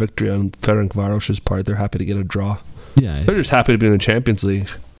more of a victory on Ferencváros's part. They're happy to get a draw. Yeah, they're just happy to be in the Champions League.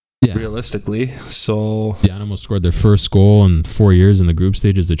 Yeah. Realistically, so Dynamo scored their first goal in 4 years in the group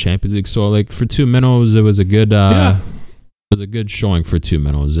stages of the Champions League. So, like, for 2 minnows, it was a good, it was a good showing for 2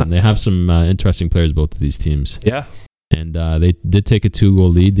 minnows, and they have some interesting players, both of these teams. Yeah, and they did take a 2-goal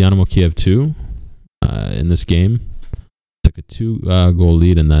lead, Dynamo Kiev 2, in this game. Took a 2-goal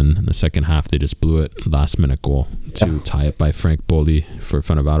lead, and then in the second half, they just blew it. Last-minute goal to tie it by Frank Boli for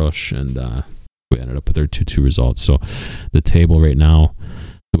Fenerbahce, and we ended up with their 2-2 results. So, the table right now,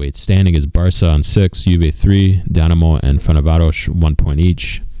 the way it's standing is Barca on 6, Juve 3, Dynamo and Fenerbahce 1 point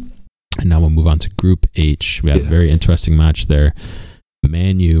each. And now we'll move on to Group H. We had a very interesting match there.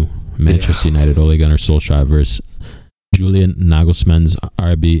 Manchester United, Ole Gunnar Solskjaer versus Julian Nagelsmann's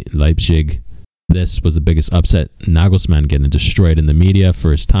RB Leipzig. This was the biggest upset. Nagelsmann getting destroyed in the media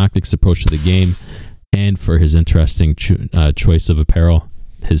for his tactics approach to the game and for his interesting choice of apparel.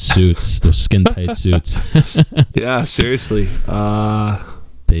 His suits, those skin-tight suits. Yeah, seriously.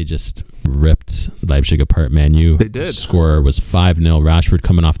 They just ripped Leipzig apart, Man U. They did. The score was 5-0. Rashford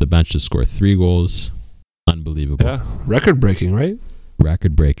coming off the bench to score 3 goals. Unbelievable. Yeah, record-breaking, right?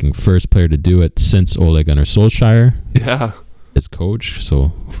 Record-breaking. First player to do it since Ole Gunnar Solskjaer. Yeah. His coach. So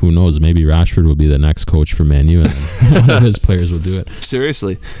who knows? Maybe Rashford will be the next coach for Man U, and one of his players will do it.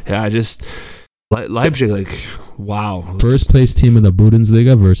 Seriously. Yeah, Leipzig, like, wow. First place team in the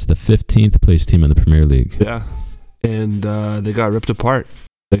Bundesliga versus the 15th place team in the Premier League. Yeah. And they got ripped apart.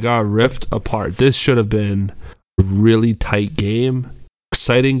 This should have been a really tight game,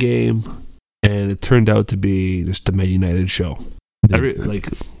 exciting game, and it turned out to be just a Man United show.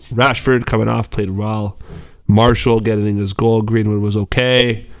 Rashford coming off played well. Marshall getting his goal. Greenwood was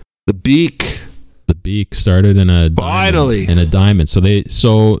okay. The Beak started in a finally diamond. So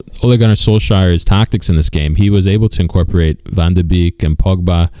Ole Gunnar Solskjaer's tactics in this game, he was able to incorporate Van de Beek and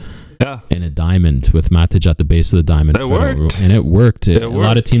Pogba. Yeah. In a diamond with Matic at the base of the diamond. It worked. A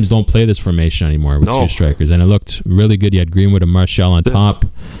lot of teams don't play this formation anymore with 2 strikers. And it looked really good. You had Greenwood and Martial on top.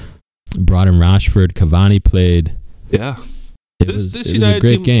 Brought in Rashford. Cavani played. Yeah. It was a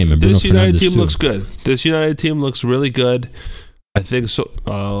great game. And this United team looks good. This United team looks really good. I think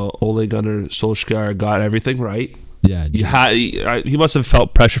Ole Gunnar Solskjaer got everything right. Yeah. He must have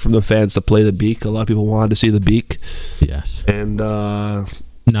felt pressure from the fans to play the Beak. A lot of people wanted to see the Beak. Yes. And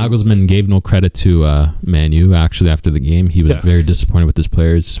Nagelsmann gave no credit to Man U actually after the game. He was very disappointed with his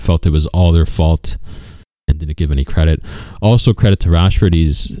players, felt it was all their fault, and didn't give any credit. Also, credit to Rashford.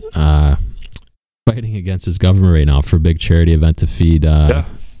 He's fighting against his government right now for a big charity event to feed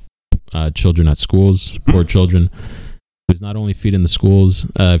children at schools, poor children. He's not only feeding the schools,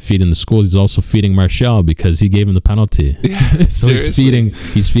 he's also feeding Martial because he gave him the penalty. Yeah, so he's feeding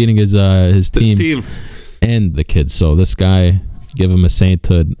his team and the kids. So this guy, give him a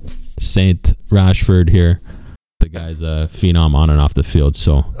sainthood, Saint Rashford here. The guy's a phenom on and off the field.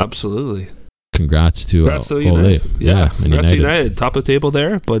 So absolutely, congrats to Ole. Yeah, United, top of the table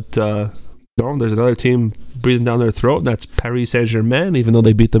there. But there's another team breathing down their throat, and that's Paris Saint-Germain. Even though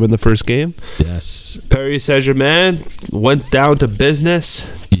they beat them in the first game, yes, Paris Saint-Germain went down to business.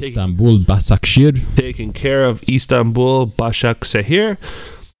 Istanbul Başakşehir taking care of Istanbul Başakşehir,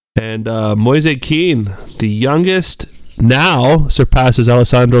 and Moise Kean, the youngest. Now surpasses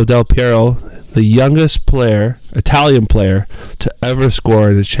Alessandro Del Piero, the youngest Italian player, to ever score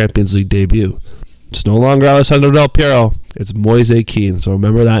in his Champions League debut. It's no longer Alessandro Del Piero, it's Moise Kean, so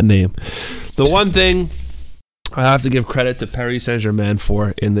remember that name. The one thing I have to give credit to Paris Saint-Germain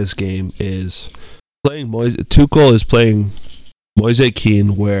for in this game is playing Tuchel is playing Moise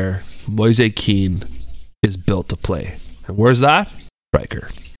Kean where Moise Kean is built to play. And where's that? Striker.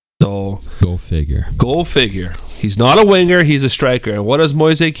 So Go figure. He's not a winger, he's a striker. And what does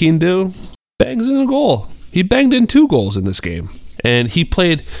Moise Kean do? Bangs in a goal. He banged in 2 goals in this game. And he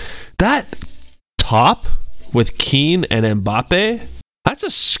played that top with Keane and Mbappe, that's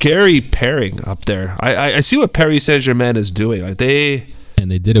a scary pairing up there. I see what Paris Saint-Germain is doing. Like they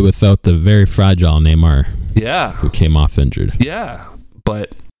did it without the very fragile Neymar. Yeah. Who came off injured. Yeah.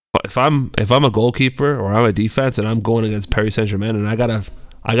 But if I'm a goalkeeper or I'm a defense and I'm going against Paris Saint-Germain and I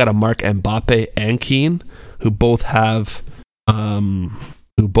gotta mark Mbappe and Keane, who both have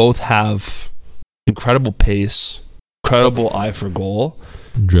incredible pace, incredible eye for goal,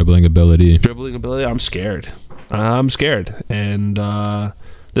 dribbling ability. I'm scared. And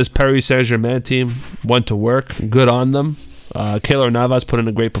this Paris Saint-Germain team went to work. Good on them. Keylor Navas put in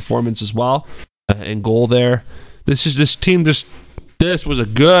a great performance as well in goal there. This was a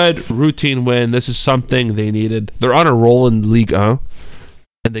good routine win. This is something they needed. They're on a roll in Ligue 1,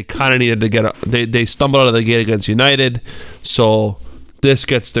 and they kind of needed to they stumbled out of the gate against United, so this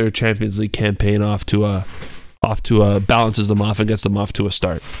gets their Champions League campaign off to a balances them off and gets them off to a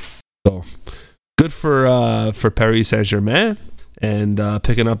start. So good for Paris Saint-Germain and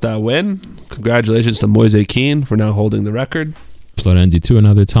picking up that win. Congratulations to Moise Kean for now holding the record. Florenzi too,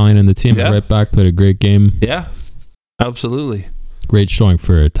 another Italian in the team. Yeah. Right back, played a great game. Yeah, absolutely. Great showing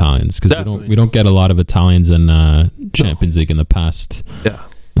for Italians because we don't get a lot of Italians in Champions League in the past. Yeah.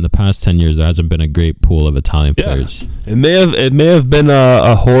 In the past 10 years, there hasn't been a great pool of Italian players. It may have been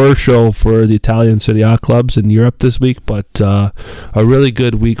a horror show for the Italian Serie A clubs in Europe this week, but a really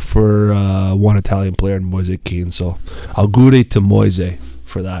good week for one Italian player in Moise Kean. So auguri to Moise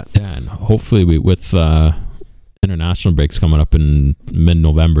for that. Yeah, and hopefully with international breaks coming up in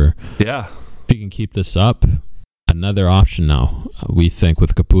mid-November. Yeah. If you can keep this up, another option now, we think,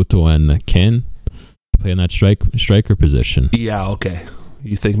 with Caputo and Ken playing that striker position. Yeah, okay.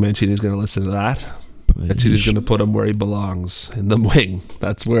 You think Mancini's going to listen to that? Mancini's going to put him where he belongs, in the wing.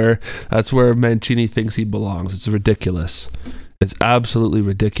 That's where Mancini thinks he belongs. It's ridiculous. It's absolutely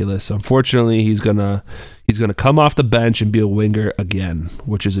ridiculous. Unfortunately, he's gonna come off the bench and be a winger again,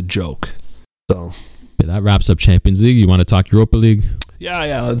 which is a joke. So that wraps up Champions League. You want to talk Europa League?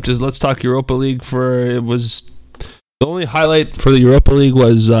 Yeah. Let's talk Europa League. The only highlight for the Europa League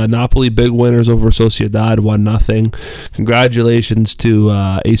was Napoli big winners over Sociedad, 1-0. Congratulations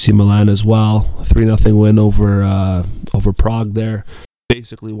to AC Milan as well, 3-0 win over Prague. There,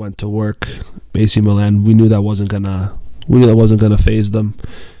 basically went to work. AC Milan, we knew that wasn't gonna phase them.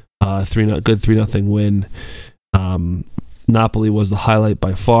 Good 3-0 win. Napoli was the highlight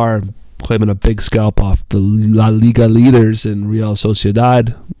by far, claiming a big scalp off the La Liga leaders in Real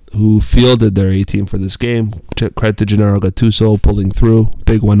Sociedad, who fielded their A-team for this game. Credit to Gennaro Gattuso pulling through.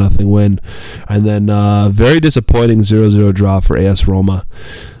 Big 1-0 win. And then very disappointing 0-0 draw for AS Roma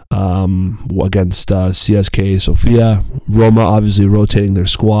against CSKA Sofia. Roma obviously rotating their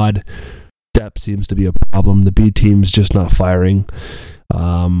squad. Depth seems to be a problem. The B team's just not firing.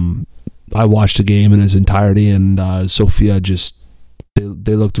 I watched the game in its entirety, and Sofia just...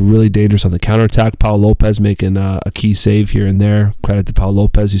 They looked really dangerous on the counterattack. Paul Lopez making a key save here and there. Credit to Paul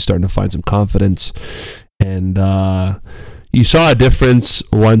Lopez. He's starting to find some confidence. And you saw a difference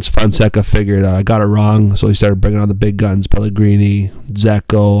once Fonseca figured I got it wrong. So he started bringing on the big guns. Pellegrini,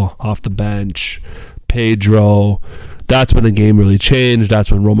 Dzeko off the bench, Pedro. That's when the game really changed.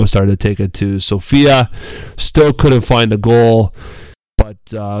 That's when Roma started to take it to Sofia. Still couldn't find a goal. But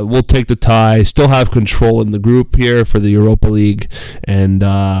we'll take the tie. Still have control in the group here for the Europa League, and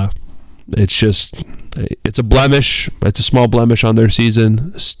it's a blemish. It's a small blemish on their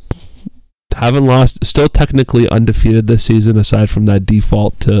season. Haven't lost. Still technically undefeated this season, aside from that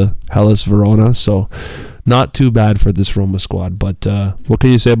default to Hellas Verona. So not too bad for this Roma squad. But what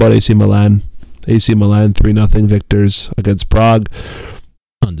can you say about AC Milan? AC Milan 3-0 victors against Prague.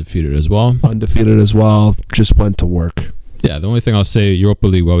 Undefeated as well. Just went to work. Yeah, the only thing I'll say, Europa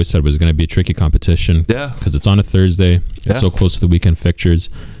League, we always said was going to be a tricky competition. Yeah. Because it's on a Thursday. It's so close to the weekend fixtures.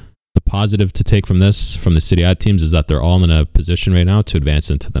 The positive to take from the Serie A teams, is that they're all in a position right now to advance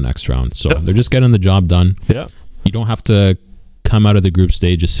into the next round. So they're just getting the job done. Yeah. You don't have to come out of the group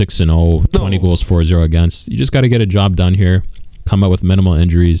stage as 6-0, 20 goals, 4-0 against. You just got to get a job done here, come out with minimal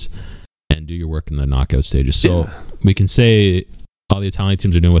injuries, and do your work in the knockout stages. So we can say... all the Italian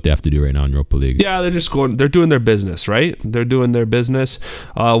teams are doing what they have to do right now in Europa League. Yeah, they're doing their business, right? They're doing their business.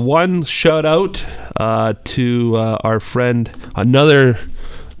 One shout out to our friend, another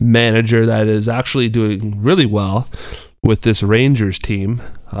manager that is actually doing really well with this Rangers team,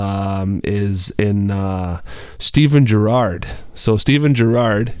 is in Steven Gerrard. So Steven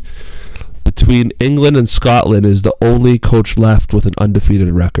Gerrard, between England and Scotland, is the only coach left with an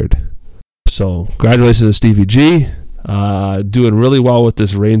undefeated record. So congratulations to Stevie G. Doing really well with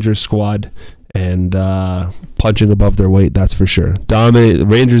this Rangers squad and punching above their weight, that's for sure.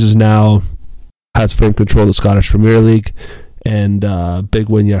 Rangers has has firm control of the Scottish Premier League. And big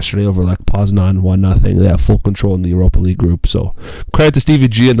win yesterday over Lech Poznan, 1-0. They have full control in the Europa League group. So credit to Stevie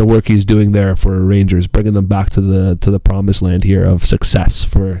G and the work he's doing there for Rangers, bringing them back to the promised land here of success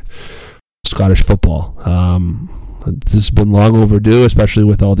for Scottish football. This has been long overdue, especially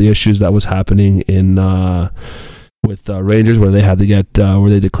with all the issues that was happening in with Rangers, where they had to get I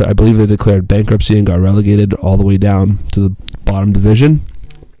believe they declared bankruptcy and got relegated all the way down to the bottom division.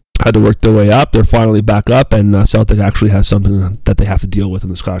 Had to work their way up. They're finally back up, and Celtic actually has something that they have to deal with in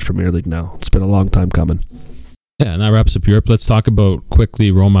the Scottish Premier League now. It's been a long time coming. Yeah, and that wraps up Europe. Let's talk about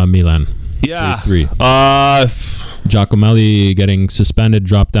quickly Roma-Milan. Yeah. 3-3. Giacomelli getting suspended,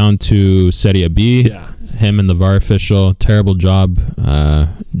 dropped down to Serie B. Yeah. Him and the VAR official, terrible job.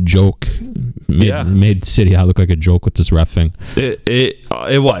 Joke. Made City look like a joke with this reffing.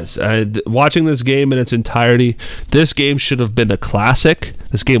 It was. Watching this game in its entirety, this game should have been a classic.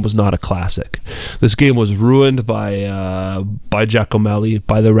 This game was not a classic. This game was ruined by Giacomelli,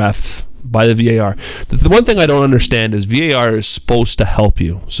 by the ref, by the VAR. The one thing I don't understand is VAR is supposed to help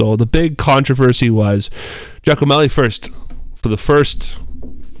you. So the big controversy was Giacomelli for the first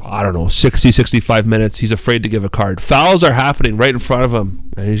 60, 65 minutes, he's afraid to give a card. Fouls are happening right in front of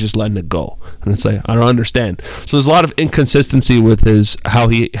him, and he's just letting it go. And it's like, I don't understand. So there's a lot of inconsistency with how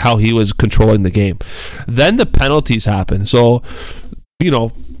he was controlling the game. Then the penalties happen. So,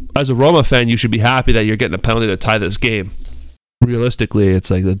 as a Roma fan, you should be happy that you're getting a penalty to tie this game. Realistically, it's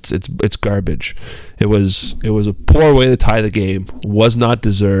like it's garbage. It was a poor way to tie the game. Was not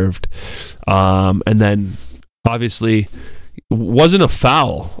deserved. And then obviously wasn't a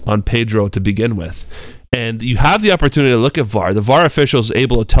foul on Pedro to begin with. And you have the opportunity to look at VAR. The VAR official is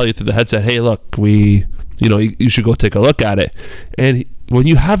able to tell you through the headset, hey, look, you should go take a look at it. And when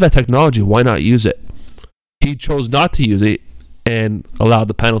you have that technology, why not use it? He chose not to use it and allowed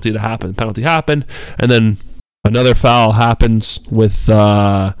the penalty to happen. The penalty happened, and then another foul happens with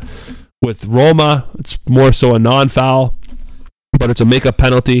Roma. It's more so a non-foul, but it's a makeup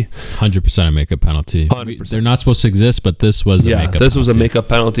penalty. 100% a makeup penalty. 100%. They're not supposed to exist, but this was a makeup penalty. This was a makeup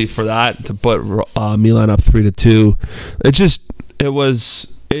penalty for that, to put Milan up 3-2.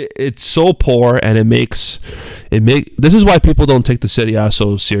 It's so poor, and this is why people don't take the Serie A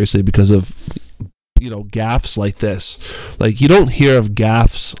so seriously, because of gaffes like this. Like, you don't hear of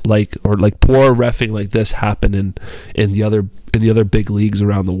gaffes like poor reffing like this happen in the other big leagues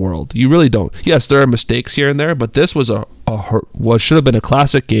around the world. You really don't. Yes, there are mistakes here and there, but this was what should have been a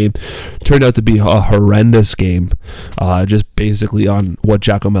classic game turned out to be a horrendous game, just basically on what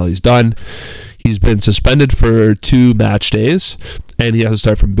Giacomelli's done. He's been suspended for 2 match days, and he has to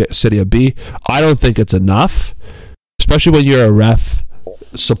start from Serie B. I don't think it's enough, especially when you're a ref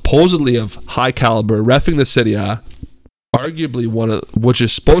supposedly of high caliber, reffing the Serie A, arguably which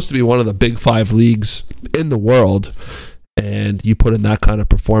is supposed to be one of the big 5 leagues in the world, and you put in that kind of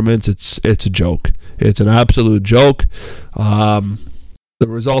performance. It's a joke. It's an absolute joke. The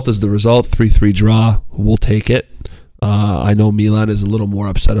result is the result. 3-3 draw. We'll take it. I know Milan is a little more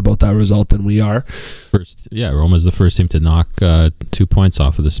upset about that result than we are. Roma's the first team to knock 2 points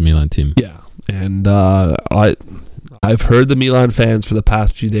off of this Milan team. Yeah, and I've heard the Milan fans for the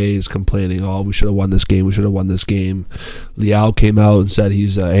past few days complaining, we should have won this game. Leao came out and said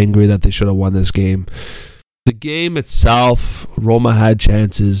he's angry that they should have won this game. The game itself, Roma had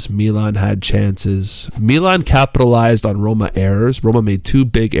chances. Milan had chances. Milan capitalized on Roma errors. Roma made 2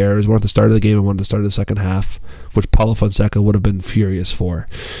 big errors, one at the start of the game and one at the start of the second half, which Paulo Fonseca would have been furious for.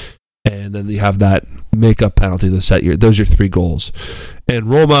 And then you have that makeup penalty to set those are your 3 goals. And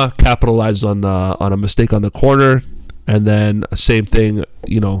Roma capitalized on a mistake on the corner. And then same thing,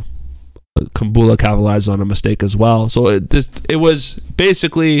 Kumbula capitalized on a mistake as well. So it was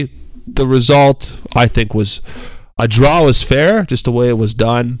basically the result. I think was a draw was fair. Just the way it was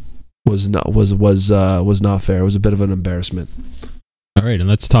done was not fair. It was a bit of an embarrassment. All right, and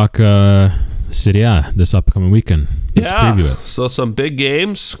let's talk Serie A this upcoming weekend. Let's preview it. So some big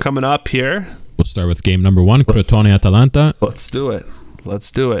games coming up here. We'll start with game number 1, Crotone-Atalanta. Let's do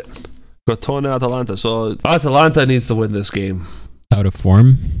it. Crotone-Atalanta. So Atalanta needs to win this game. Out of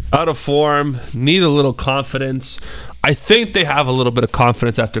form, need a little confidence. I think they have a little bit of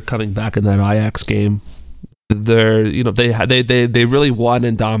confidence after coming back in that Ajax game. They really won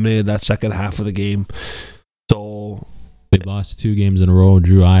and dominated that second half of the game. So they've lost 2 games in a row,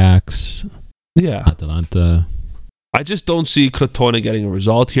 drew Ajax. Yeah. Atalanta. I just don't see Crotone getting a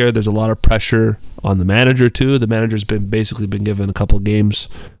result here. There's a lot of pressure on the manager too. The manager's been given a couple of games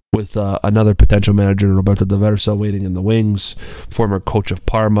with another potential manager, Roberto D'Aversa, waiting in the wings, former coach of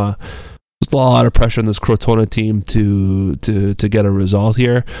Parma. a lot of pressure on this Crotone team to get a result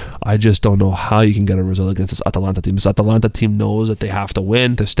here. I just don't know how you can get a result against this Atalanta team. This Atalanta team knows that they have to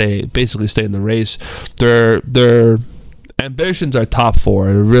win to stay in the race. Their ambitions are top four,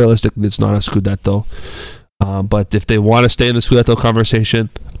 and realistically, it's not a Scudetto. But if they want to stay in the Scudetto conversation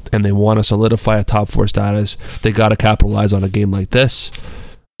and they want to solidify a top four status, they got to capitalize on a game like this.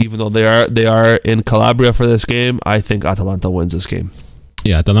 Even though they are in Calabria for this game, I think Atalanta wins this game.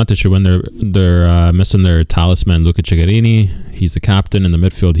 Yeah, Atalanta should win. They're missing their talisman, Luca Ceccherini. He's the captain. In the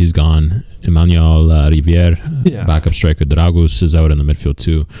midfield, he's gone. Emmanuel Riviere, backup striker. Dragus is out in the midfield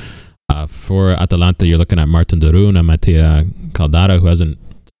too. For Atalanta, you're looking at Martin de Roon and Mattia Caldara, who hasn't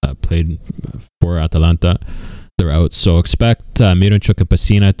played for Atalanta. They're out. So expect Miranchuk and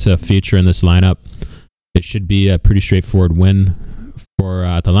Pessina to feature in this lineup. It should be a pretty straightforward win for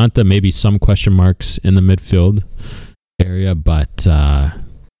Atalanta. Maybe some question marks in the midfield area, but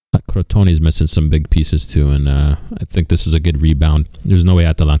Crotone is missing some big pieces too, and I think this is a good rebound. There's no way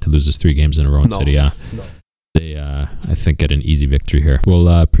Atalanta loses 3 games in a row in Serie A. No. They, I think, get an easy victory here. We'll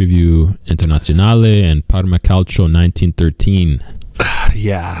preview Internazionale and Parma Calcio 1913.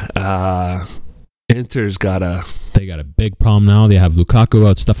 Yeah, Inter's They got a big problem now. They have Lukaku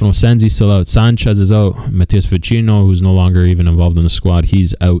out, Stefano Sensi still out, Sanchez is out, Matthias Vecino, who's no longer even involved in the squad,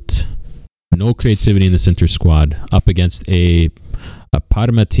 he's out. No creativity in this Inter squad up against a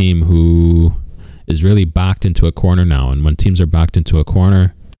Parma team who is really backed into a corner now. And when teams are backed into a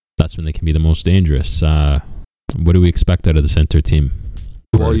corner, that's when they can be the most dangerous. What do we expect out of this Inter team?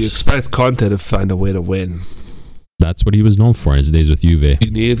 Well, you expect Conte to find a way to win. That's what he was known for in his days with Juve.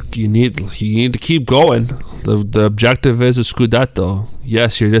 You need to keep going. The objective is a Scudetto.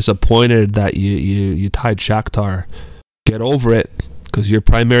 Yes, you're disappointed that you tied Shakhtar. Get over it, because your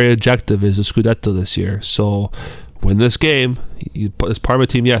primary objective is a Scudetto this year. So win this game. This Parma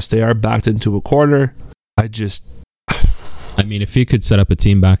team, yes, they are backed into a corner. I mean, if he could set up a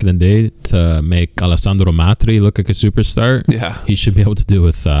team back in the day to make Alessandro Matri look like a superstar, he should be able to do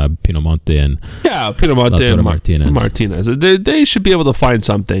with Pinamonti and Pinamonti and Martinez. They should be able to find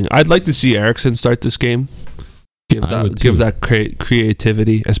something. I'd like to see Eriksson start this game. Give that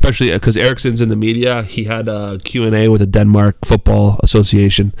creativity, especially because Eriksson's in the media. He had a Q&A with the Denmark Football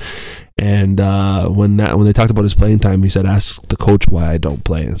Association, and when they talked about his playing time, he said, "Ask the coach why I don't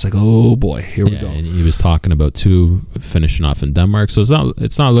play." And it's like, oh boy, here we go. And he was talking about finishing off in Denmark, so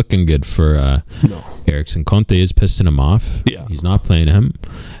it's not looking good for Eriksson. Conte is pissing him off. Yeah, he's not playing him.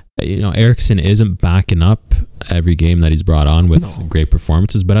 Eriksson isn't backing up every game that he's brought on with great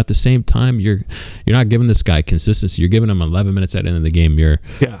performances, but at the same time, you're not giving this guy consistency. You're giving him 11 minutes at the end of the game. You're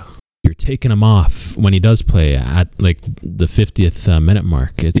taking him off when he does play at like the 50th minute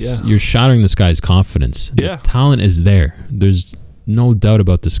mark. You're shattering this guy's confidence. Yeah. The talent is there. There's no doubt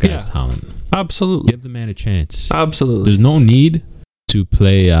about this guy's talent. Absolutely. Give the man a chance. Absolutely. There's no need to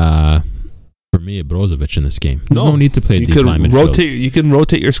play for me, Brozovic in this game. There's no need to play deep line midfield. You can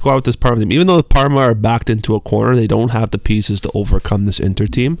rotate your squad with this Parma team. Even though the Parma are backed into a corner, they don't have the pieces to overcome this Inter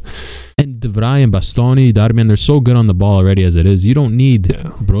team. And De Vrij and Bastoni, Darmian, they're so good on the ball already as it is. You don't need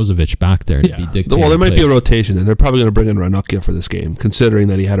Brozovic back there to be dictating. Well, there might be a rotation, and they're probably going to bring in Ranocchia for this game, considering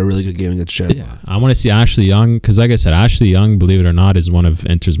that he had a really good game against Genoa. Yeah, I want to see Ashley Young, because like I said, Ashley Young, believe it or not, is one of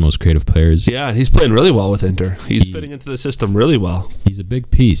Inter's most creative players. Yeah, he's playing really well with Inter. He's fitting into the system really well. He's a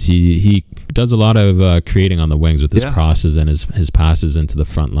big piece. He does a lot of creating on the wings with his crosses and his passes into the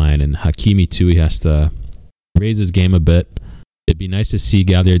front line. And Hakimi too, he has to raise his game a bit. It'd be nice to see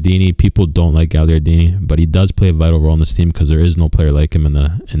Gagliardini. People don't like Gagliardini, but he does play a vital role in this team because there is no player like him in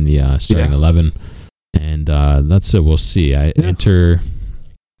the starting 11. And that's it. We'll see. Inter,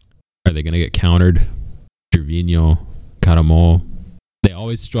 are they going to get countered? Gervinho, Caramo. They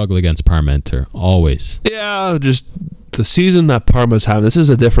always struggle against Parma Inter. Always. Yeah, just the season that Parma's having. This is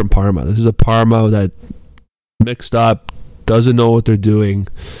a different Parma. This is a Parma that mixed up, doesn't know what they're doing.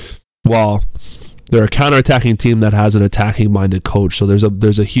 Well, they're a counter-attacking team that has an attacking-minded coach, so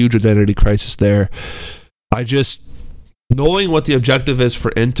there's a huge identity crisis there. Knowing what the objective is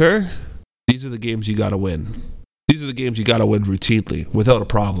for Inter, these are the games you got to win. These are the games you got to win routinely, without a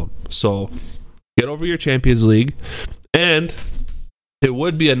problem. So, get over your Champions League, and it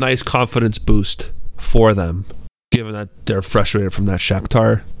would be a nice confidence boost for them, given that they're frustrated from that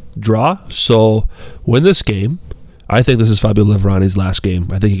Shakhtar draw. So, win this game. I think this is Fabio Liverani's last game.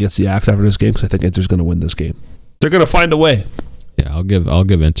 I think he gets the axe after this game because I think Inter's going to win this game. They're going to find a way. Yeah, I'll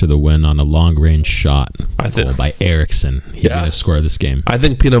give Inter the win on a long range shot. I think by Eriksson. He's going to score this game. I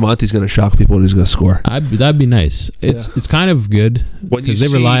think Pinamonti's going to shock people and he's going to score. That'd be nice. It's kind of good because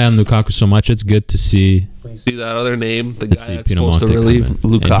they rely on Lukaku so much. It's good to see. When you see that other name, the guy that's supposed to Pinamonti relieve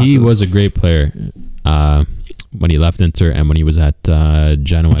Lukaku. And he was a great player when he left Inter and when he was at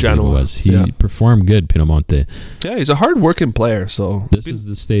Genoa. He performed good, Pinamonti. Yeah, he's a hard-working player. So this is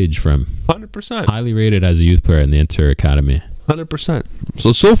the stage for him. 100%. Highly rated as a youth player in the Inter Academy. 100%.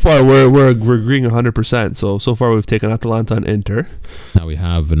 So far we're agreeing 100%. So far we've taken Atalanta and Inter. Now we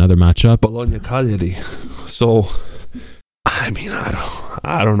have another matchup. Bologna Cagliari. So I mean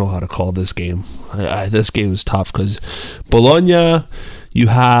I don't know how to call this game. This game is tough because Bologna. You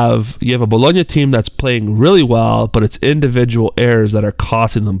have a Bologna team that's playing really well, but it's individual errors that are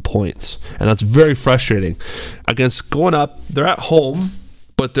costing them points, and that's very frustrating. Going up, they're at home,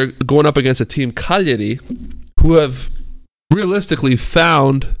 but they're going up against a team Cagliari, who have realistically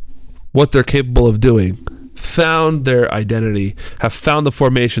found what they're capable of doing, found their identity, have found the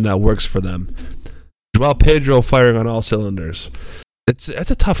formation that works for them. João Pedro firing on all cylinders. That's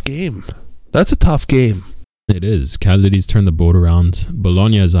a tough game. That's a tough game. It is. Cagliari's turned the boat around.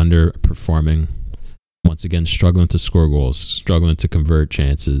 Bologna is underperforming. Once again, struggling to score goals, struggling to convert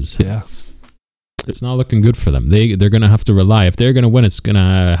chances. Yeah. It's not looking good for them. They're going to have to rely. If they're going to win, it's going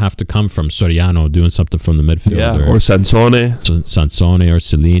to have to come from Soriano doing something from the midfield. Yeah, or Sansone. Sansone or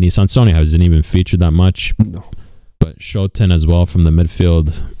Cellini. Sansone hasn't even featured that much. No. But Schoten as well from the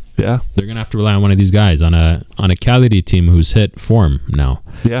midfield. Yeah. They're going to have to rely on one of these guys on a Cagliari team who's hit form now.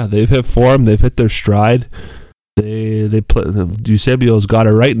 Yeah, they've hit form. They've hit their stride. They play. Eusebio's got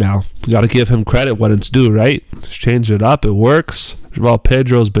it right now. You got to give him credit when it's due, right? He's changed it up. It works. João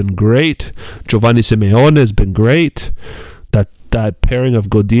Pedro's been great. Giovanni Simeone has been great. That pairing of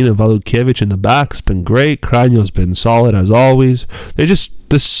Godin and Valukiewicz in the back has been great. Cranio's been solid as always.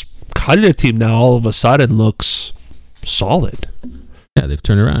 This Cagliari team now all of a sudden looks solid. Yeah, they've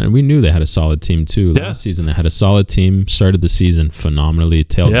turned around, and we knew they had a solid team too. Yeah. Last season they had a solid team. Started the season phenomenally,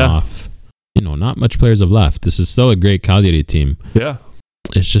 tailed off. Not much players have left. This is still a great Cagliari team. Yeah.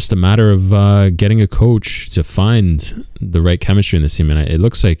 It's just a matter of getting a coach to find the right chemistry in this team, and it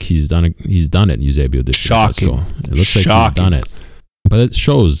looks like he's done it. Eusebio this Shocking. year. It looks like he's done it. But it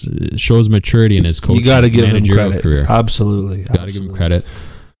shows maturity in his coaching. You got to give him credit. Career. Absolutely. Got to give him credit.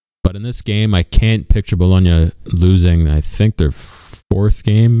 But in this game, I can't picture Bologna losing. I think their fourth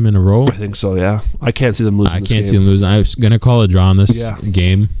game in a row. I think so. Yeah, I can't see them losing. I can't see them losing. I was gonna call a draw on this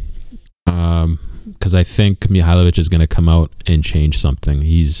game. Because I think Mihailovic is going to come out and change something.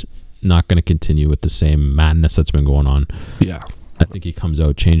 He's not going to continue with the same madness that's been going on. Yeah. I think he comes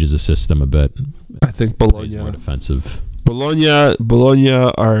out, changes the system a bit. I think Bologna more defensive. Bologna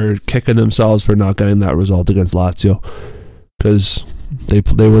are kicking themselves for not getting that result against Lazio because they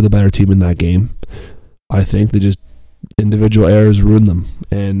were the better team in that game. I think they just individual errors ruined them,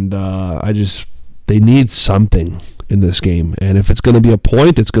 and they need something in this game, and if it's going to be a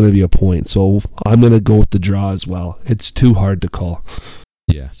point, it's going to be a point. So I'm going to go with the draw as well. It's too hard to call.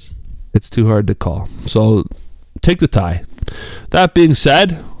 Yes, it's too hard to call. So take the tie. That being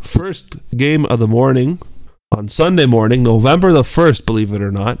said, first game of the morning on Sunday morning, November the 1st, believe it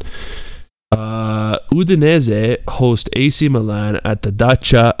or not, Udinese host AC Milan at the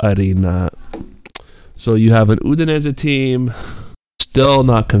Dacia Arena. So you have an Udinese team still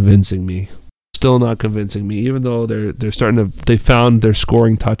not convincing me. Even though they found their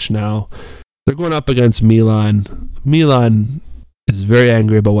scoring touch now. They're going up against Milan. Milan is very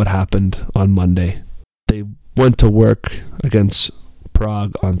angry about what happened on Monday. They went to work against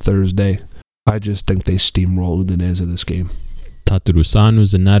Prague on Thursday. I just think they steamroll Udinese this game. Tatarusanu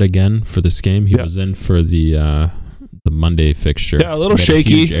was in that again for this game. He was in for the Monday fixture. Yeah, a little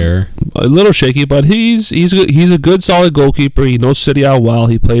shaky. Huge error. A little shaky, but he's a good solid goalkeeper. He knows Serie A well.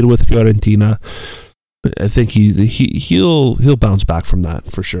 He played with Fiorentina. I think he'll bounce back from that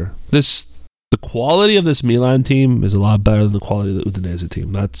for sure. The quality of this Milan team is a lot better than the quality of the Udinese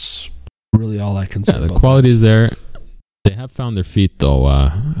team. That's really all I can say. The quality is there. They have found their feet though.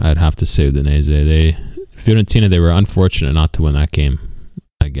 I'd have to say Udinese. Fiorentina, they were unfortunate not to win that game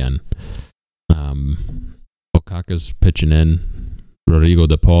again. Okaka's pitching in, Rodrigo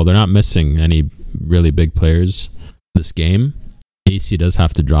De Paul. They're not missing any really big players this game. AC does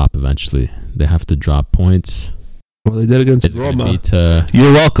have to drop eventually. They have to drop points. Well, they did against Roma.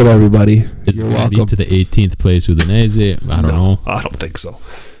 You're welcome, everybody. You're welcome. To the 18th place with Udinese. I don't know. I don't think so.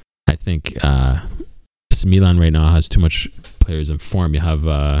 I think Milan right now has too much players in form. You have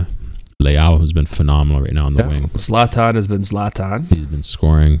Leao, who's been phenomenal right now on the wing. Zlatan has been Zlatan. He's been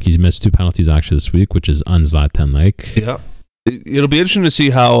scoring. He's missed 2 penalties actually this week, which is un-Zlatan-like. Yeah. It'll be interesting to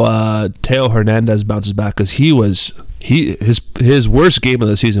see how Teo Hernandez bounces back, because his worst game of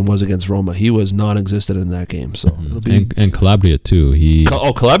the season was against Roma. He was non-existent in that game. So it'll be and Calabria too.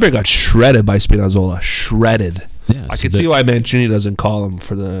 Calabria got shredded by Spinazzola. Shredded. Yeah, I can see why Mancini doesn't call him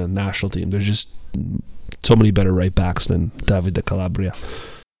for the national team. There's just so many better right backs than David de Calabria.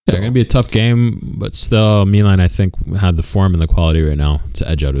 They're going to be a tough game, but still, Milan, I think, have the form and the quality right now to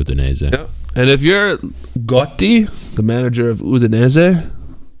edge out Udinese. Yeah. And if you're Gotti, the manager of Udinese,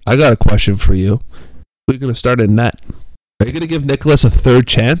 I got a question for you. Who are you going to start in net? Are you going to give Nicholas a third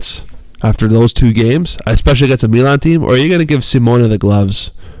chance after those 2 games, especially against a Milan team, or are you going to give Simone the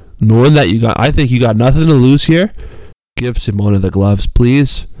gloves, knowing that I think you got nothing to lose here? Give Simone the gloves,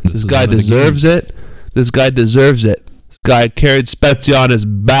 please. This guy deserves it. This guy deserves it. This guy carried Spezia on his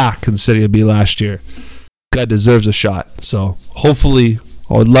back in Serie B last year. This guy deserves a shot. So hopefully,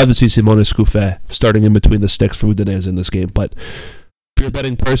 I would love to see Simone Scuffè starting in between the sticks for Udinese in this game. But if you're a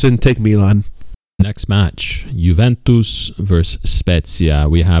betting person, take Milan. Next match, Juventus versus Spezia.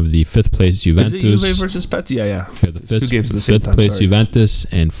 We have the 5th place Juventus. Is it Juve versus Spezia? Yeah. We have the 5th place Juventus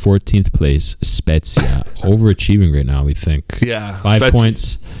and 14th place Spezia. Overachieving right now, we think. Yeah. 5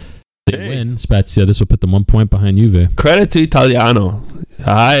 points. They win Spezia. This will put them 1 point behind Juve. Credit to Italiano.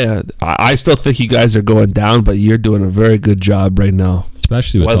 I still think you guys are going down, but you're doing a very good job right now.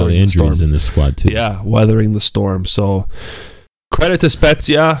 Especially with all the injuries in this squad, too. Yeah, weathering the storm. So, credit to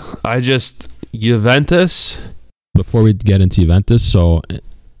Spezia. Juventus. Before we get into Juventus, so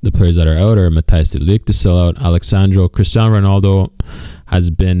the players that are out are Matthijs de Ligt is still out. Alexandro. Cristiano Ronaldo has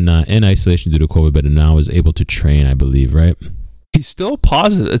been in isolation due to COVID, but now is able to train, I believe, right? He's still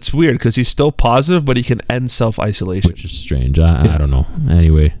positive. It's weird because he's still positive, but he can end self-isolation. Which is strange. I don't know.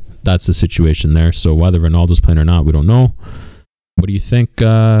 Anyway, that's the situation there. So whether Ronaldo's playing or not, we don't know. What do you think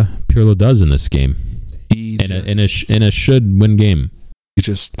Pirlo does in this game? In a should-win game.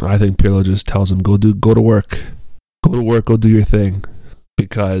 I think Pirlo just tells him, go to work. Go to work, go do your thing.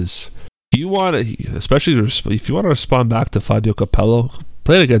 Because you want to, especially if you want to respond back to Fabio Capello,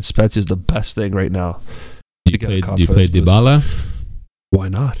 playing against Spezia is the best thing right now. Do you play Dybala? Why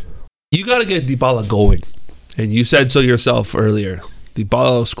not? You got to get Dybala going. And you said so yourself earlier.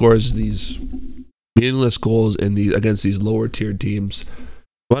 Dybala scores these meaningless goals against these lower tier teams.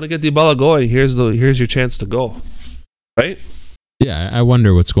 You want to get Dybala going, here's your chance to go. Right? Yeah, I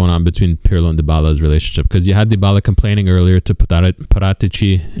wonder what's going on between Pirlo and Dybala's relationship, because you had Dybala complaining earlier to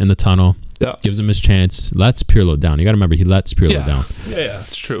Paratici in the tunnel. Yeah. Gives him his chance. Lets Pirlo down. You got to remember, he lets Pirlo down. Yeah,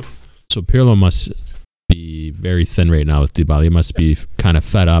 it's true. So Pirlo must be very thin right now with Dybala. He must be kind of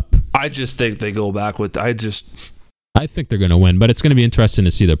fed up. I just think they go back with... I think they're going to win, but it's going to be interesting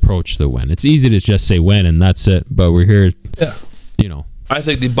to see the approach to win. It's easy to just say win and that's it, but we're here, I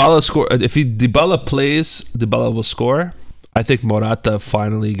think Dybala score. If Dybala plays, Dybala will score. I think Morata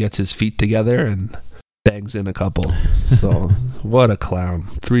finally gets his feet together and bangs in a couple. So, what a clown.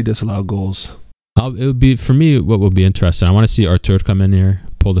 3 disallowed goals. It would be, for me, what would be interesting, I want to see Artur come in here,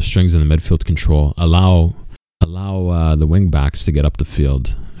 pull the strings in the midfield control, allow the wing backs to get up the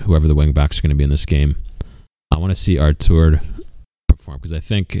field, whoever the wing backs are going to be in this game. I want to see Artur perform, because I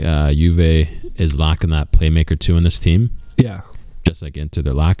think Juve is lacking that playmaker too in this team. Yeah. Just like Inter,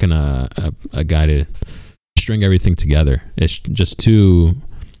 they're lacking a guy to string everything together. It's just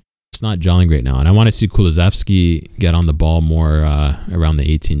it's not gelling right now. And I want to see Kulusevski get on the ball more around the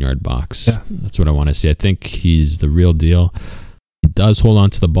 18-yard box. Yeah. That's what I want to see. I think he's the real deal. He does hold on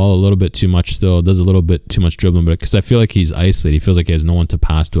to the ball a little bit too much still, does a little bit too much dribbling, but because I feel like he's isolated. He feels like he has no one to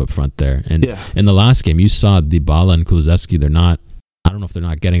pass to up front there. And in the last game, you saw Dybala and Kulusevski, I don't know if they're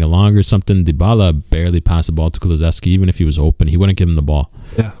not getting along or something. Dybala barely passed the ball to Kulusevski. Even if he was open, he wouldn't give him the ball.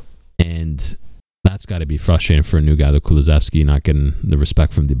 Yeah. And that's got to be frustrating for a new guy like Kulusevski, not getting the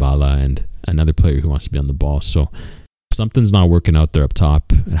respect from Dybala and another player who wants to be on the ball. So something's not working out there up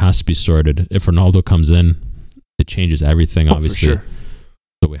top. It has to be sorted. If Ronaldo comes in, it changes everything, obviously. For sure.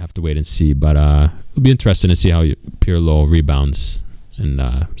 So we have to wait and see. But it'll be interesting to see how Pirlo rebounds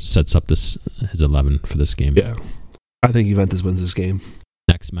and sets up his 11 for this game. Yeah. I think Juventus wins this game.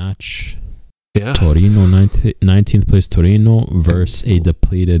 Next match. Yeah. Torino, 19th place Torino versus a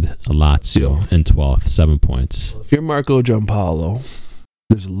depleted Lazio in 12th, 7 points. If you're Marco Giampaolo,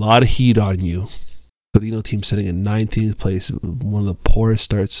 there's a lot of heat on you. Torino team sitting in 19th place, one of the poorest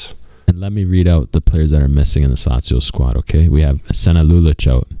starts. And let me read out the players that are missing in the Lazio squad, okay? We have Sena Lulic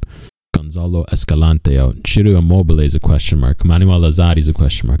out, Gonzalo Escalante out, Ciro Immobile is a question mark, Manuel Lazzari is a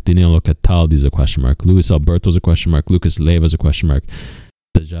question mark, Danilo Cataldi is a question mark, Luis Alberto is a question mark, Lucas Leiva is a question mark,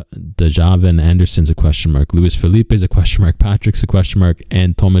 Dejavan Anderson's a question mark, Luis Felipe is a question mark, Patrick's a question mark,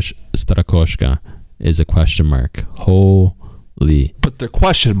 and Tomasz Strakosza is a question mark. But they're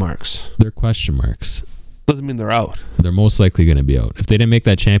question marks. They're question marks. Doesn't mean they're out. They're most likely going to be out. If they didn't make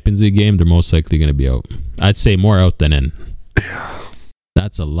that Champions League game, they're most likely going to be out. I'd say more out than in.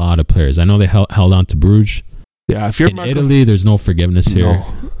 That's a lot of players. I know they held on to Bruges. Yeah, if you're in Italy, there's no forgiveness here. No.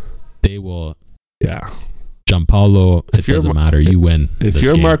 They will. Yeah. Gianpaolo, it doesn't matter. You win. If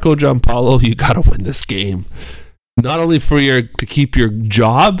you're Marco Gianpaolo, you got to win this game. Not only to keep your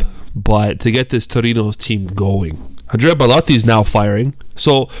job, but to get this Torino team going. Andrea Belotti's now firing,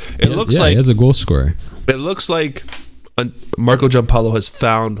 so it looks like he has a goal scorer. It looks like Marco Gianpaolo has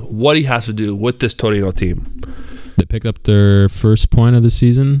found what he has to do with this Torino team. They picked up their first point of the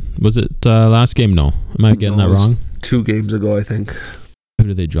season. Was it last game? No, am I getting that wrong? 2 games ago, I think. Who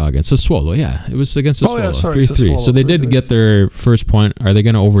did they draw against? Sassuolo. Yeah, it was against Sassuolo. 3-3. Sassuolo. So they did get their first point. Are they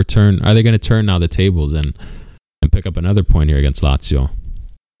going to overturn? Are they going to turn now the tables and pick up another point here against Lazio?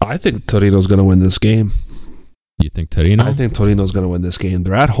 I think Torino's going to win this game. You think Torino? I think Torino's going to win this game.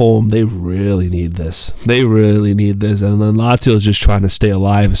 They're at home. They really need this. And then Lazio is just trying to stay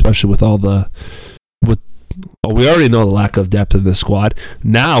alive, especially with all we already know the lack of depth in the squad.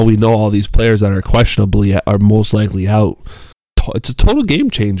 Now we know all these players that are questionably are most likely out. It's a total game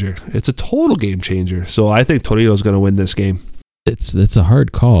changer. So I think Torino's going to win this game. It's a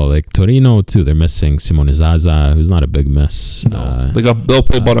hard call. Like Torino too, they're missing Simone Zaza, who's not a big miss. No. They'll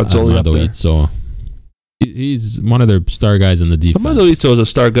play Bonazzoli up there. So he's one of their star guys in the defense. Armando Izzo is a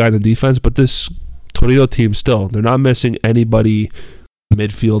star guy in the defense, but this Torino team still, they're not missing anybody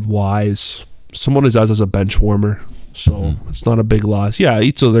midfield wise. Simone Zaza's a bench warmer, so it's not a big loss. Yeah,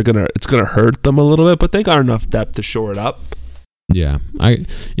 Izzo, it's gonna hurt them a little bit, but they got enough depth to shore it up. Yeah,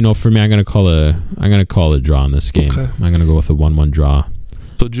 for me, I'm gonna call a draw in this game. Okay. I'm gonna go with a 1-1 draw.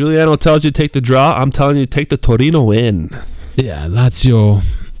 So Giuliano tells you take the draw. I'm telling you take the Torino win. Yeah, Lazio,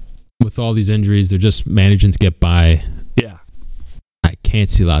 with all these injuries, they're just managing to get by. Yeah, I can't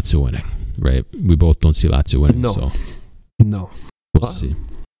see Lazio winning. Right, we both don't see Lazio winning. No. We'll see.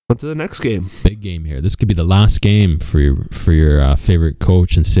 On to the next game. Big game here. This could be the last game for your favorite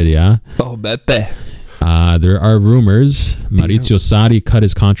coach in Serie A. Oh, Beppe. There are rumors Maurizio Sarri cut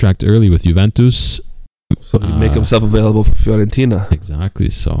his contract early with Juventus. So he make himself available for Fiorentina. Exactly.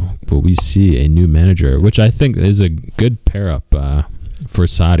 So, but we see a new manager, which I think is a good pair up for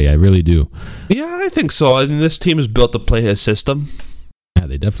Sarri. I really do. Yeah, I think so. I mean, this team is built to play his system. Yeah,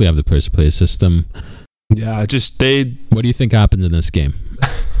 they definitely have the players to play his system. Yeah, What do you think happens in this game?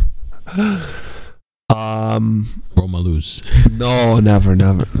 Roma lose. No, never.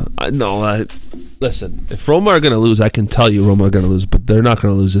 Listen, if Roma are going to lose, I can tell you Roma are going to lose, but they're not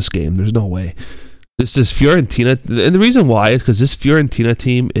going to lose this game. There's no way. This is Fiorentina, and the reason why is because this Fiorentina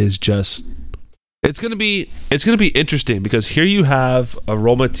team is just. It's gonna be interesting because here you have a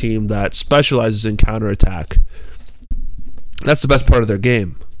Roma team that specializes in counterattack. That's the best part of their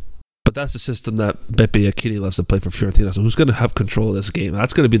game. But that's the system that Beppe Iacchini loves to play for Fiorentina. So who's going to have control of this game?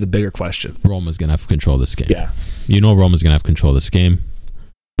 That's going to be the bigger question. Roma's going to have control of this game. Yeah. Roma's going to have control of this game.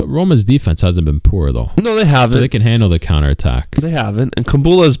 But Roma's defense hasn't been poor, though. No, they haven't. So they can handle the counterattack. They haven't. And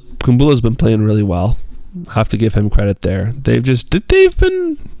Kumbula's been playing really well. Have to give him credit there. They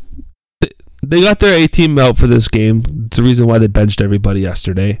got their A team out for this game. It's the reason why they benched everybody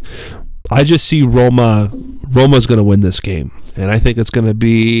yesterday. I just see Roma's going to win this game. And I think it's going to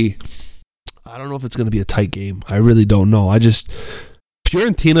be... I don't know if it's going to be a tight game. I really don't know.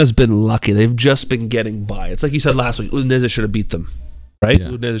 Fiorentina's been lucky. They've just been getting by. It's like you said last week. Udinese should have beat them. Right? Yeah.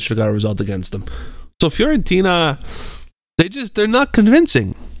 Udinese should have got a result against them. So Fiorentina, they're not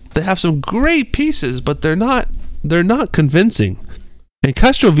convincing. They have some great pieces, but they're not convincing. And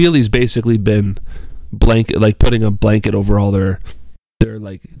Castrovilli's basically been putting a blanket over all their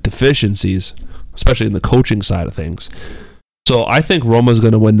deficiencies, especially in the coaching side of things. So I think Roma's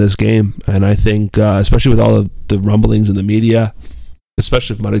going to win this game, and I think, especially with all of the rumblings in the media,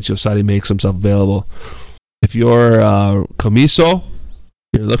 especially if Maurizio Sarri makes himself available, if you're Comiso,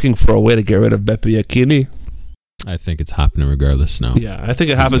 you're looking for a way to get rid of Beppe Iacchini. I think it's happening regardless now. Yeah, I think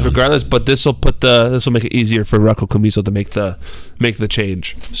it happens regardless, but this will make it easier for Rocco Comiso to make the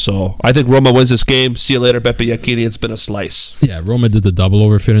change. So I think Roma wins this game. See you later, Beppe Iacchini. It's been a slice. Yeah, Roma did the double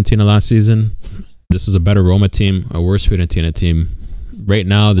over Fiorentina last season. This is a better Roma team, a worse Fiorentina team. Right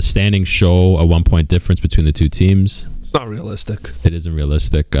now, the standings show a 1-point difference between the two teams. It's not realistic. It isn't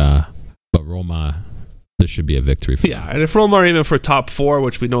realistic, but Roma, this should be a victory for them. And if Roma are aiming for top 4,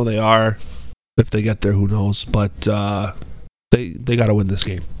 which we know they are, if they get there, who knows? But they got to win this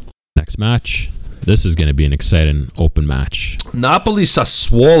game. Next match. This is going to be an exciting open match. Napoli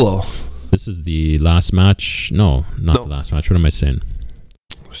Sassuolo. This is the last match. No, not the last match. What am I saying?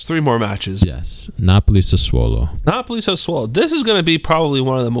 There's 3 more matches. Yes, Napoli Sassuolo. Napoli Sassuolo. This is going to be probably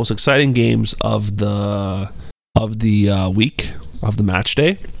one of the most exciting games of the week, of the match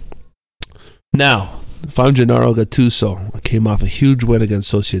day. Now, if I'm Gennaro Gattuso, I came off a huge win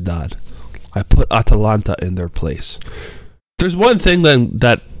against Sociedad. I put Atalanta in their place. There's one thing then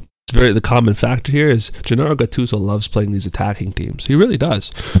that the common factor here is Gennaro Gattuso loves playing these attacking teams. He really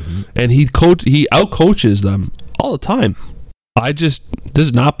does. Mm-hmm. And he outcoaches them all the time.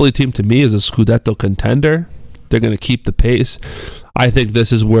 This Napoli team to me is a Scudetto contender. They're going to keep the pace. I think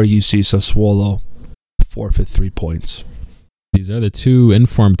this is where you see Sassuolo forfeit 3 points. These are the 2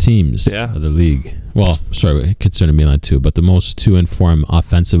 informed teams of the league. Well, sorry, concerning Milan too, but the most 2 informed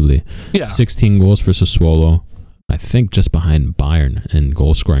offensively. Yeah. 16 goals for Sassuolo. I think just behind Bayern in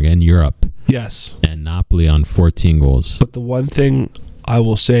goal scoring in Europe. Yes. And Napoli on 14 goals. But the one thing I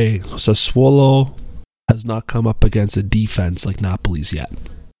will say, Sassuolo has not come up against a defense like Napoli's yet.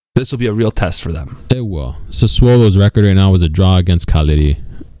 This will be a real test for them. It will. Sassuolo's record right now was a draw against Cagliari.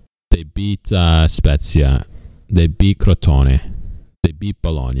 They beat Spezia. They beat Crotone. They beat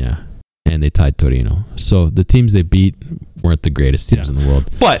Bologna. And they tied Torino. So the teams they beat weren't the greatest teams in the world.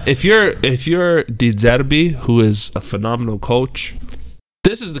 But if you're De Zerbi, who is a phenomenal coach,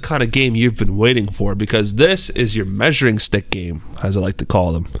 this is the kind of game you've been waiting for, because this is your measuring stick game, as I like to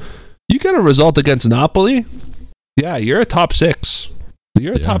call them. You get a result against Napoli, you're a top 6.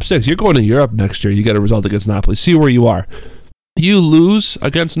 You're a top 6. You're going to Europe next year. You get a result against Napoli. See where you are. You lose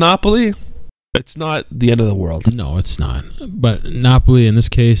against Napoli, it's not the end of the world. No, it's not. But Napoli, in this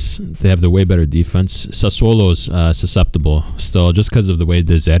case, they have the way better defense. Sassuolo's susceptible still, just because of the way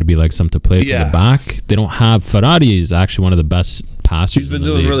De Zerbi likes them to play from the back. They don't have... Ferrari is actually one of the best passers in the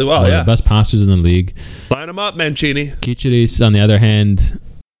league. He's been doing really well, one of the best passers in the league. Line him up, Mancini. Kiciris, on the other hand,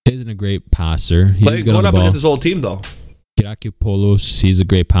 isn't a great passer. He's going up against his old team, though. Kyriakopoulos, he's a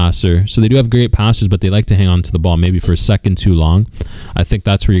great passer. So they do have great passers, but they like to hang on to the ball maybe for a second too long. I think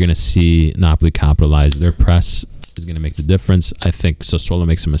that's where you're going to see Napoli capitalize. Their press is going to make the difference. I think Sassuolo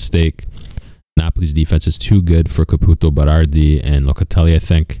makes a mistake. Napoli's defense is too good for Caputo, Berardi, and Locatelli, I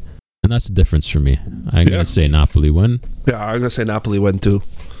think. And that's the difference for me. I'm going to say Napoli win. Yeah, I'm going to say Napoli win too.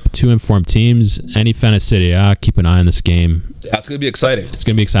 2 informed teams. Any fan of Serie A, keep an eye on this game. Yeah, it's going to be exciting. It's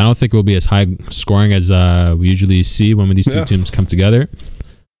going to be exciting. I don't think it will be as high scoring as we usually see when these 2 teams come together.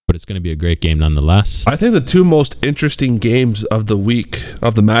 But it's going to be a great game nonetheless. I think the 2 most interesting games of the week,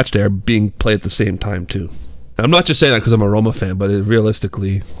 of the match day, are being played at the same time too. I'm not just saying that because I'm a Roma fan, but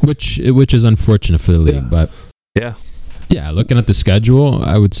realistically... Which is unfortunate for the league. But looking at the schedule,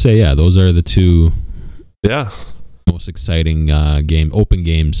 I would say, those are the 2... most exciting open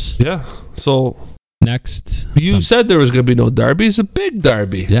games. Yeah. So next, you said there was going to be no derby. It's a big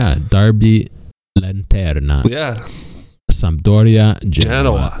derby. Yeah, Derby Lanterna. Yeah. Sampdoria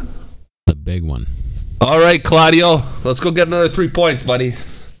Genoa. The big one. All right, Claudio. Let's go get another 3 points, buddy.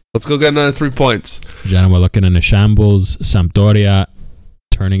 Let's go get another 3 points. Genoa looking in a shambles. Sampdoria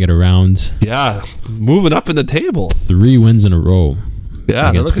turning it around. Yeah, moving up in the table. 3 wins in a row. Yeah,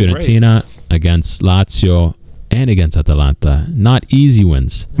 against Fiorentina, against Lazio, and against Atalanta. Not easy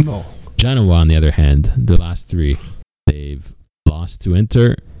wins. No. Genoa, on the other hand, the last 3, they've lost to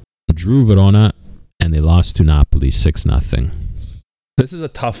Inter, drew Verona, and they lost to Napoli 6-0. This is a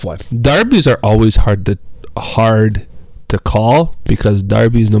tough one. Derbies are always hard to call, because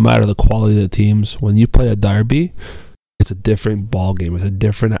derbies, no matter the quality of the teams, when you play a derby, it's a different ball game. It's a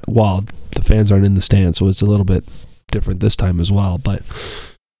different... Well, the fans aren't in the stands, so it's a little bit different this time as well. But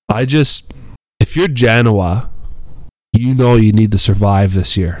if you're Genoa... You know you need to survive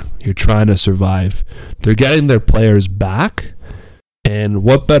this year. You're trying to survive. They're getting their players back. And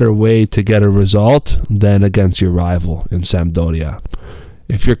what better way to get a result than against your rival in Sampdoria?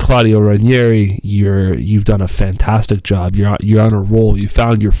 If you're Claudio Ranieri, you've done a fantastic job. You're on a roll. You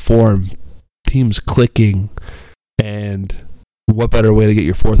found your form. Team's clicking. And what better way to get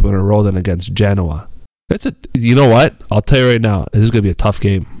your 4th win in a row than against Genoa? You know what? I'll tell you right now, this is going to be a tough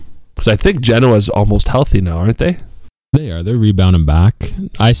game. Because I think Genoa's almost healthy now, aren't they? They are. They're rebounding back.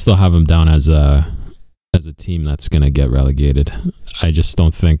 I still have them down as a team that's going to get relegated. I just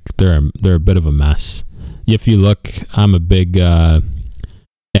don't think they're a bit of a mess. If you look, I'm a big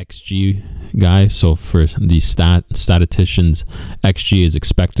XG guy. So for these statisticians, XG is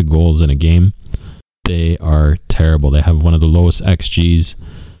expected goals in a game. They are terrible. They have one of the lowest XGs.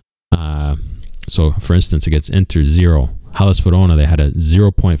 So for instance, against Inter, 0. Hellas Verona, they had a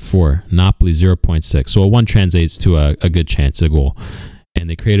 0.4. Napoli, 0.6. So a 1 translates to a good chance, a goal. And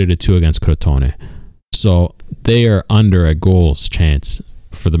they created a 2 against Crotone. So they are under a goals chance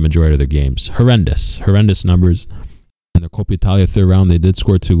for the majority of their games. Horrendous numbers. In the Coppa Italia third round, they did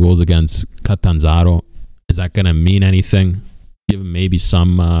score 2 goals against Catanzaro. Is that going to mean anything? Give them maybe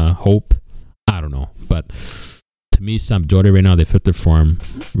some hope? I don't know. But to me, Sampdoria right now, they fit their form.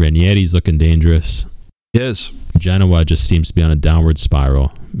 Ranieri's looking dangerous. Yes. Genoa just seems to be on a downward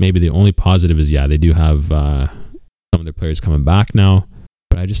spiral. Maybe the only positive is, they do have some of their players coming back now.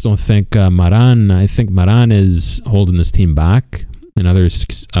 But I just don't think Maran, I think Maran is holding this team back. Another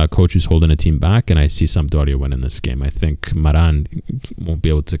coach who's holding a team back, and I see Sampdoria winning this game. I think Maran won't be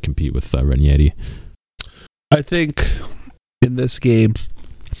able to compete with Ranieri. I think in this game,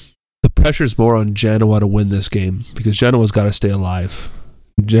 the pressure's more on Genoa to win this game because Genoa's got to stay alive.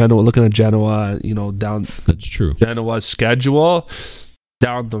 Looking at Genoa, down. That's true. Genoa's schedule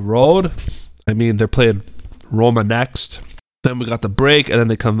down the road. I mean, they're playing Roma next. Then we got the break, and then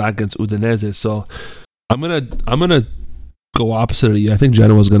they come back against Udinese. So I'm gonna go opposite of you. I think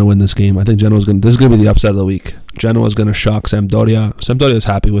Genoa's gonna win this game. I think this is gonna be the upset of the week. Genoa's gonna shock Sampdoria. Sampdoria's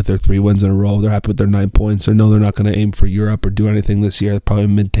happy with their 3 wins in a row. They're happy with their 9 points. They know they're not gonna aim for Europe or do anything this year. They're probably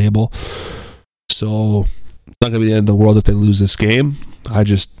mid-table. So it's not gonna be the end of the world if they lose this game. I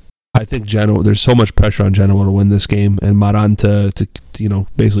think Genoa. There's so much pressure on Genoa to win this game, and Maran to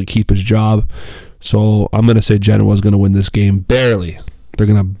basically keep his job. So I'm going to say Genoa's going to win this game barely. They're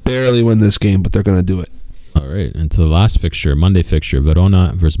going to barely win this game, but they're going to do it. All right, and to the last fixture, Monday fixture,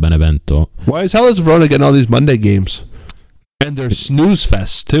 Verona versus Benevento. Why is Verona getting all these Monday games? And they're snooze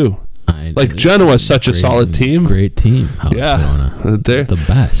fests too. Genoa is such a solid team. Great team. Verona. They're the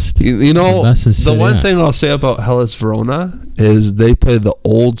best. The one thing I'll say about Hellas Verona is they play the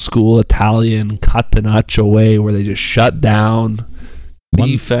old school Italian Catenaccio way where they just shut down.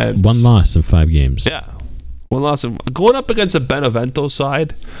 Defense. One loss in 5 games. Yeah. One loss. Going up against a Benevento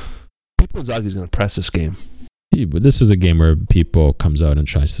side, Pippo Inzaghi's going to press this game. Yeah, but this is a game where Pippo comes out and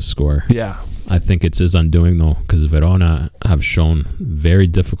tries to score. Yeah. I think it's his undoing, though, because Verona have shown very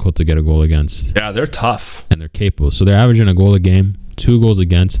difficult to get a goal against. Yeah, they're tough. And they're capable. So they're averaging a goal a game, 2 goals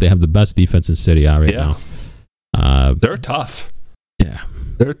against. They have the best defense in Serie A right now. They're tough. Yeah.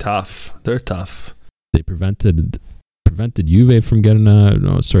 They're tough. They prevented Juve from getting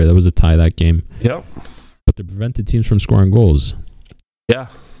that was a tie that game. Yep. But they prevented teams from scoring goals. Yeah.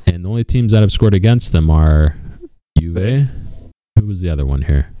 And the only teams that have scored against them are Juve. Who was the other one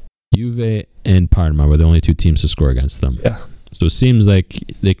here? Juve and Parma were the only 2 teams to score against them. Yeah. So it seems like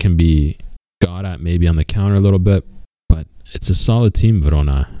they can be got at maybe on the counter a little bit, but it's a solid team,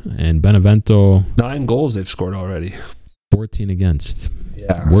 Verona. And Benevento, 9 goals they've scored already. 14 against.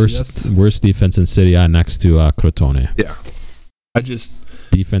 Yeah. Worst defense in Serie A next to Crotone. Yeah.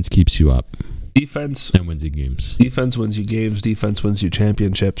 Defense keeps you up. Defense and wins you games. Defense wins you games. Defense wins you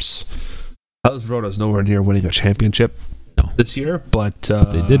championships. Hellas Verona's nowhere near winning a championship this year, but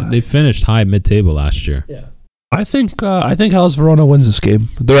they did. They finished high mid-table last year. Yeah. I think Hellas Verona wins this game.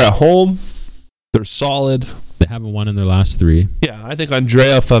 They're at home. They're solid. They haven't won in their last 3. Yeah, I think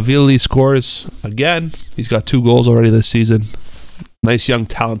Andrea Favilli scores again. He's got 2 goals already this season. Nice young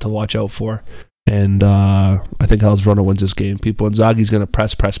talent to watch out for. And I think Hellas Verona wins this game. Pippo Inzaghi's going to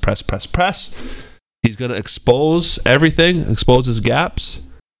press. He's going to expose everything, expose his gaps.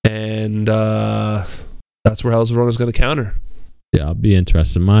 And that's where Hellas Verona's going to counter. Yeah, I'll be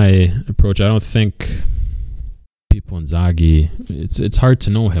interested. My approach, I don't think Pippo Inzaghi, it's hard to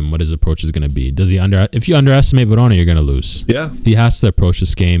know him, what his approach is going to be. If you underestimate Verona, you're going to lose. Yeah. He has to approach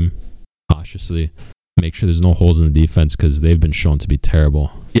this game cautiously. Make sure there's no holes in the defense because they've been shown to be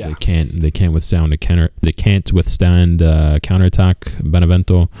terrible. Yeah. They can't withstand counterattack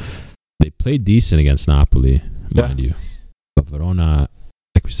Benevento. They played decent against Napoli, mind you. But Verona,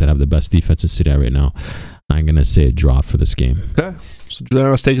 like we said, have the best defense in Serie A right now. I'm going to say a draw for this game. Okay. So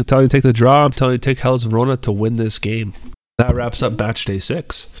I'm telling you to take the draw. I'm telling you to take Hellas Verona to win this game. That wraps up match day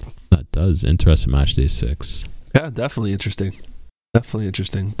 6. That does. Interesting match day 6. Yeah, definitely interesting.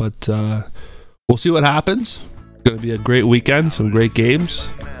 But we'll see what happens. It's going to be a great weekend. Some great games.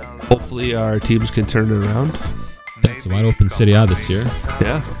 Hopefully our teams can turn it around. Yeah, it's a wide open Serie A this year.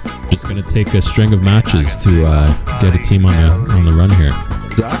 Yeah. Just going to take a string of matches to get a team on the run here.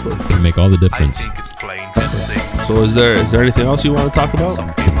 Exactly. Can make all the difference. So is there anything else you want to talk about?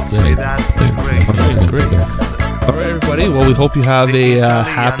 That's it. Great. All right, everybody. Well, we hope you have a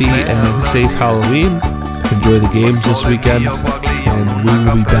happy and safe Halloween. Enjoy the games this weekend. And we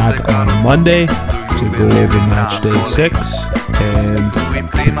will be back on Monday to go over match day 6 and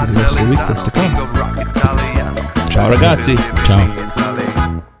the rest of the week that's to come. Ciao ragazzi. Ciao.